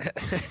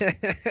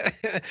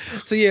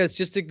 So yeah, it's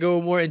just to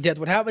go more in depth.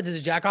 What happens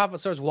is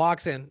Jackophsaurus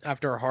walks in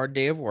after a hard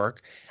day of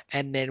work,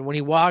 and then when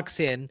he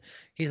walks in,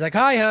 he's like,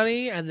 "Hi,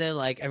 honey," and then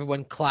like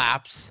everyone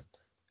claps,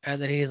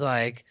 and then he's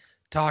like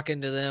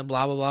talking to them,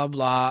 blah blah blah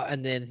blah,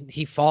 and then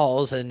he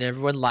falls, and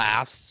everyone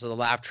laughs, so the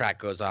laugh track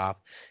goes off,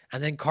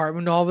 and then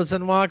Cartman all of a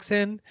sudden walks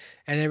in,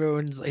 and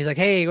he's like,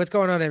 "Hey, what's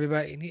going on,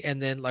 everybody?" And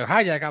then like,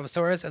 "Hi,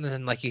 Jackophsaurus," and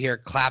then like you hear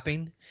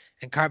clapping,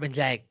 and Cartman's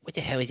like, "What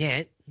the hell is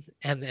that?"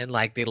 And then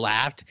like they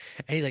laughed,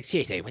 and he's like,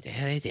 "Seriously, what the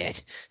hell is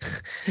that?"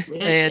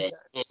 And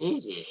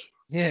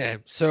yeah,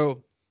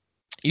 so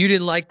you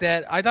didn't like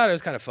that. I thought it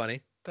was kind of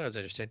funny. Thought it was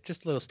interesting,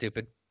 just a little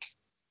stupid.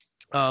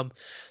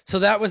 So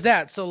that was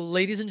that. So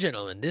ladies and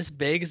gentlemen, this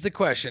begs the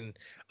question.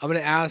 I'm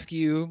gonna ask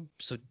you.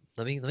 So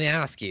let me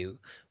ask you: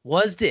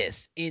 was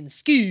this in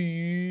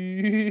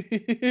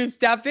Scoop's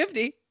Top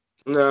 50?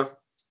 No.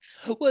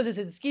 Was this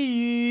in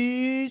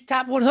Scoop's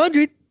Top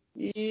 100?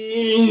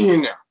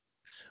 No.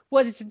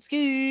 Was it in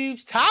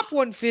Scoop's Top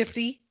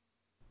 150?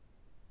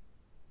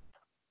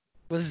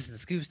 Was it in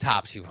Scoop's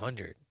Top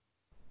 200?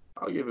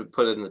 I'll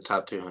put it in the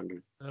top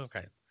 200.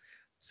 Okay.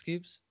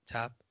 Scoop's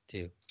Top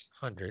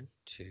 200.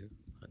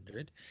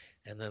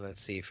 And then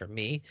let's see for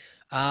me.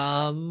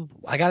 I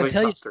gotta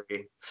tell you.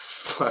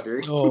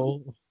 Fucker.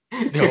 No.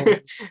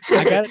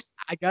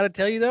 I gotta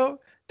tell you though.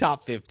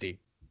 Top 50.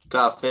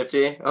 Top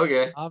 50.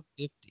 Okay. Top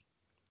 50.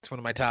 It's one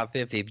of my top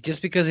 50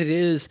 just because it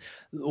is,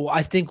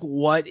 I think,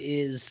 what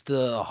is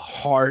the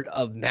heart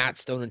of Matt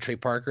Stone and Trey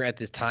Parker at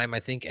this time, I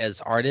think, as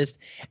artists.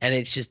 And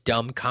it's just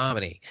dumb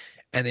comedy.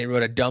 And they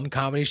wrote a dumb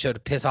comedy show to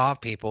piss off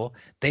people.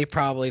 They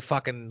probably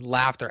fucking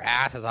laughed their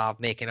asses off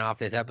making off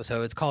this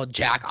episode. It's called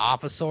Jack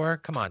Officer.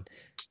 Come on.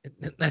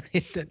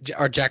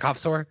 Or Jack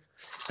Officer.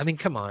 I mean,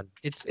 come on.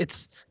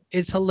 It's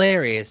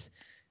hilarious.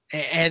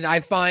 And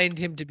I find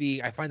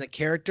the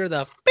character,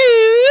 the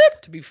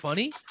beep, to be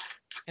funny.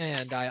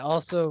 And I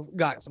also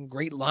got some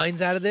great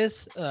lines out of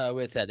this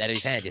with that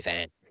is Handy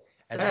Fan,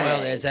 as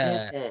well as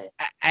I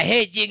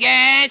hate you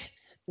guys.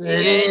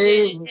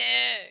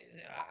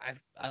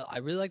 I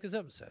really like this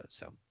episode.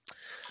 So,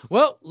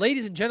 well,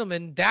 ladies and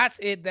gentlemen, that's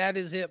it. That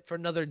is it for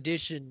another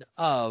edition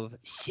of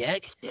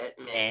Sex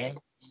and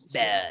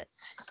Bad.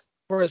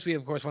 First, we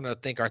of course want to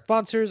thank our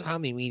sponsors,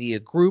 Hami Media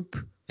Group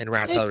and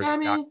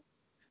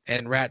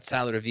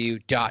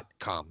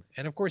RatSaladReview.com.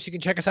 And of course, you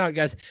can check us out,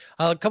 guys.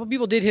 A couple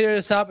people did hit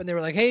us up and they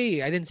were like,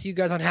 hey, I didn't see you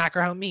guys on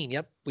Hacker How Mean.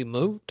 Yep, we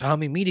moved to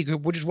Hami Media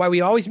Group, which is why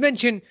we always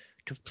mention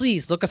to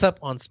please look us up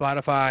on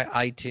Spotify,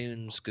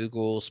 iTunes,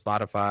 Google,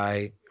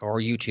 Spotify, or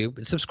YouTube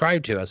and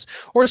subscribe to us.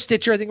 Or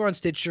Stitcher. I think we're on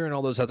Stitcher and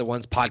all those other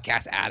ones.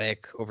 Podcast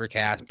Addict,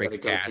 Overcast,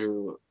 Breakcast. Go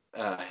through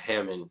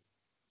Hammond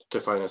to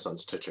find us on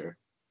Stitcher.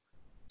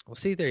 Well,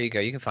 see, there you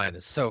go. You can find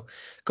us. So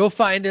go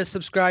find us,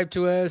 subscribe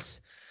to us.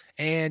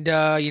 And,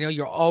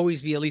 you'll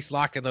always be at least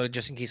locked and loaded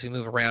just in case we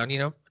move around.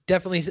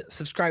 Definitely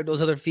subscribe to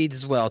those other feeds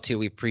as well, too.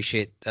 We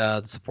appreciate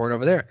the support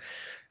over there.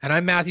 And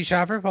I'm Matthew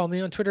Schaffer. Follow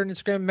me on Twitter and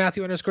Instagram,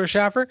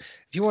 Matthew_Schaffer.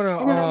 If you want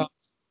to,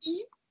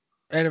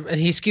 and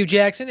he's Q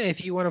Jackson. And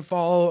if you want to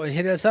follow and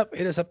hit us up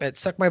at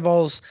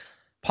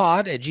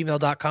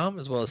suckmyballspod@gmail.com,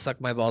 as well as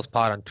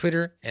suckmyballspod on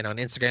Twitter and on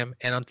Instagram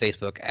and on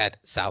Facebook at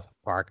South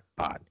Park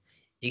Pod.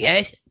 You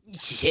guys?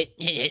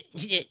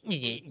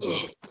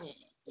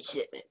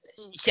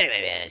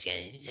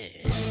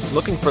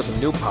 Looking for some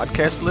new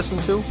podcasts to listen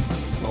to?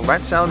 Well,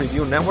 Rat Salad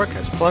Review Network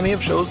has plenty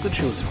of shows to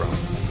choose from.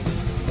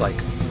 Like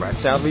Rat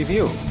Salad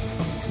Review,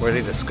 where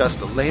they discuss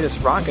the latest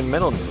rock and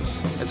metal news,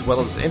 as well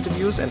as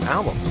interviews and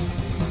albums.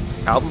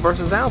 Album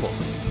vs. Album,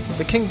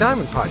 the King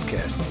Diamond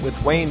Podcast,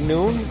 with Wayne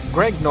Noon,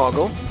 Greg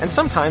Norgal, and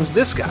sometimes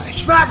this guy.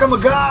 Smack him a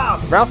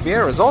gob! Ralph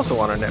Vieira is also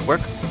on our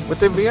network with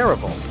the Vieira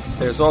Vault.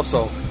 There's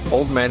also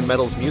Old Man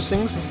Metal's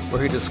Musings,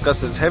 where he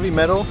discusses heavy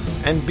metal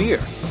and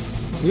beer.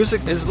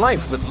 Music is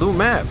Life with Lou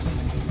Mavs.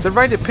 The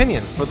Right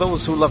Opinion for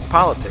those who love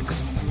politics.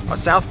 A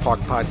South Park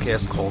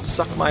podcast called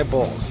Suck My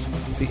Balls.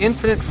 The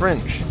Infinite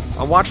Fringe,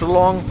 a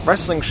watch-along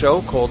wrestling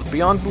show called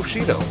Beyond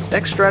Bushido.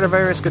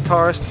 Ex-Stradivarius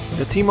guitarist,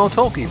 the Timo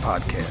Tolkki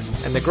podcast.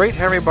 And the great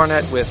Harry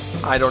Barnett with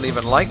I Don't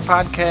Even Like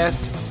Podcast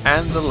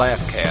and the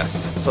Laughcast.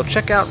 So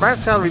check out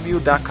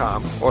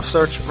RatSaladReview.com or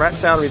search Rat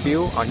Salad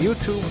Review on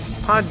YouTube,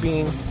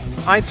 Podbean,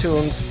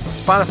 iTunes,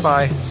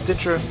 Spotify,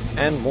 Stitcher,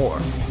 and more.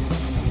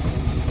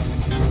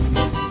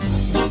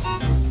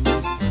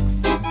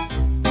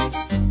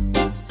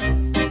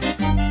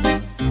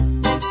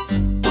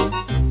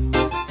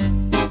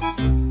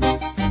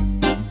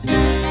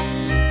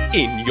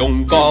 En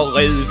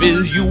junkerred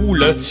ved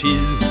juletid.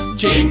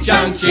 Ching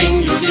chang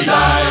ching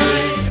lutilej.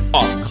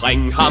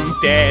 Omkring ham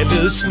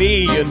dalede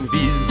sneen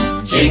hvid.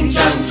 Ching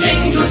chang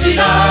ching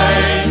lutilej.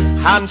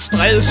 Han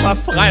stred sig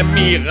frem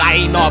i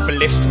regn og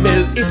blæst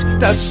med et,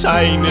 der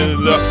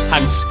sejnede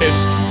hans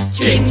hest.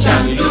 Ching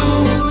chang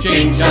lu,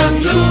 ching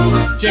chang lu,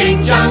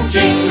 ching chang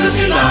ching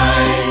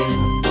lutilej.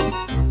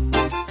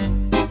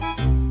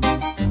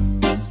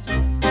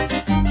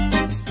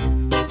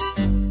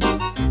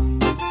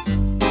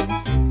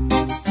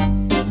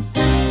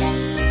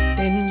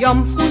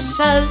 Jomfru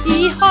sad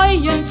i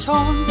højen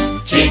tårn.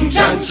 Ching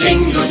chang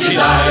ching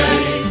lutilej.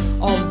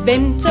 Og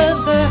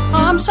ventede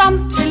ham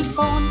som til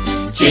forn.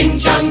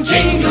 Ching chang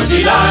ching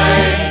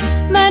lutilej.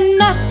 Men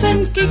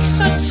natten gik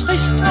så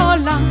trist og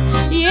lang,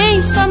 i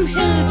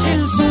ensomhed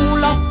til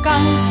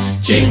solopgang.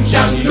 Ching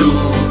chang lu,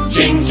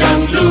 ching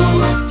chang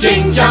lu,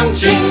 ching chang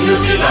ching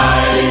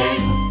lutilej.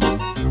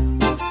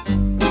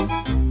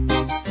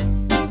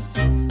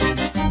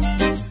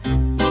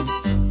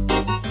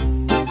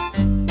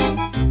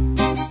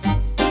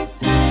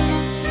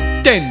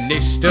 Den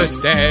næste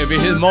dag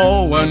ved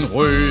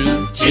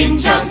morgenrød.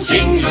 Ching chang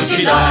ching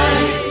lutilej.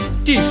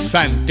 De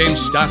fandt den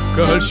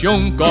stakkels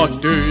junker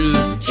død.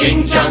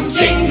 Ching chang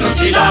ching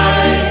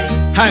lutilej.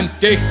 Han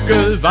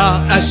dækket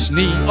var af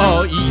sne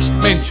og is,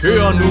 men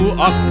tør nu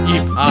op i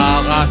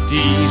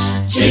paradis.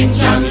 Ching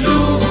chang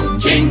lu,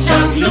 ching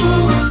chang lu,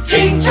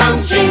 ching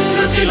chang ching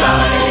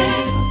lutilej.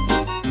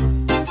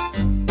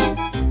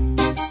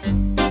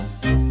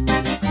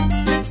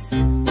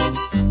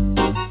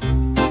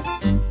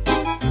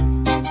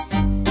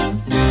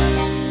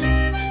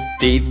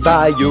 Det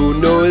var jo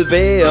noget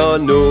værd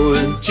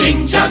noget.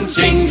 Ching chang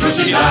ching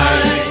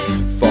lutilej.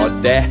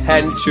 For da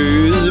han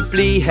tøede,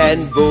 blev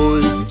han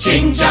våd.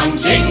 Ching chang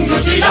ching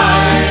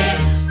lutilej.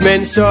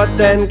 Men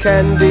sådan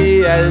kan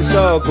det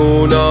altså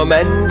gå, når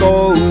man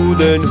går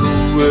uden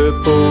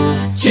hue på.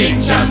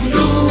 Ching chang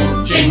lu,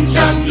 ching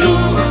chang lu,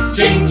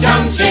 ching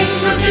chang ching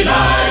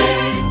lutilej.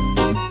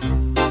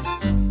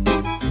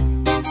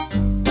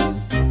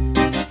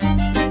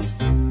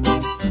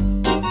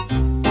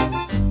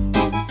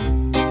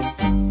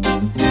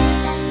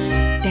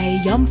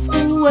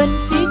 jomfruen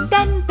fik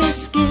den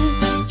besked.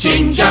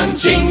 Jing jang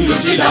jing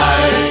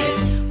lutilej.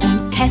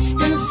 Hun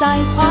kastede sig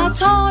fra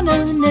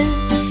tårnet ned.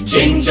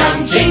 Jing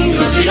jang jing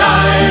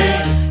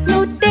lutilej. Nu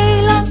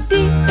deler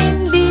de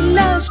en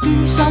lille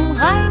sky, som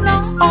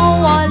regner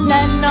over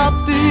land og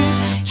by.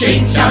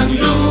 Jing jang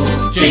lu,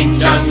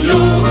 jing jang lu,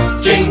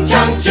 jing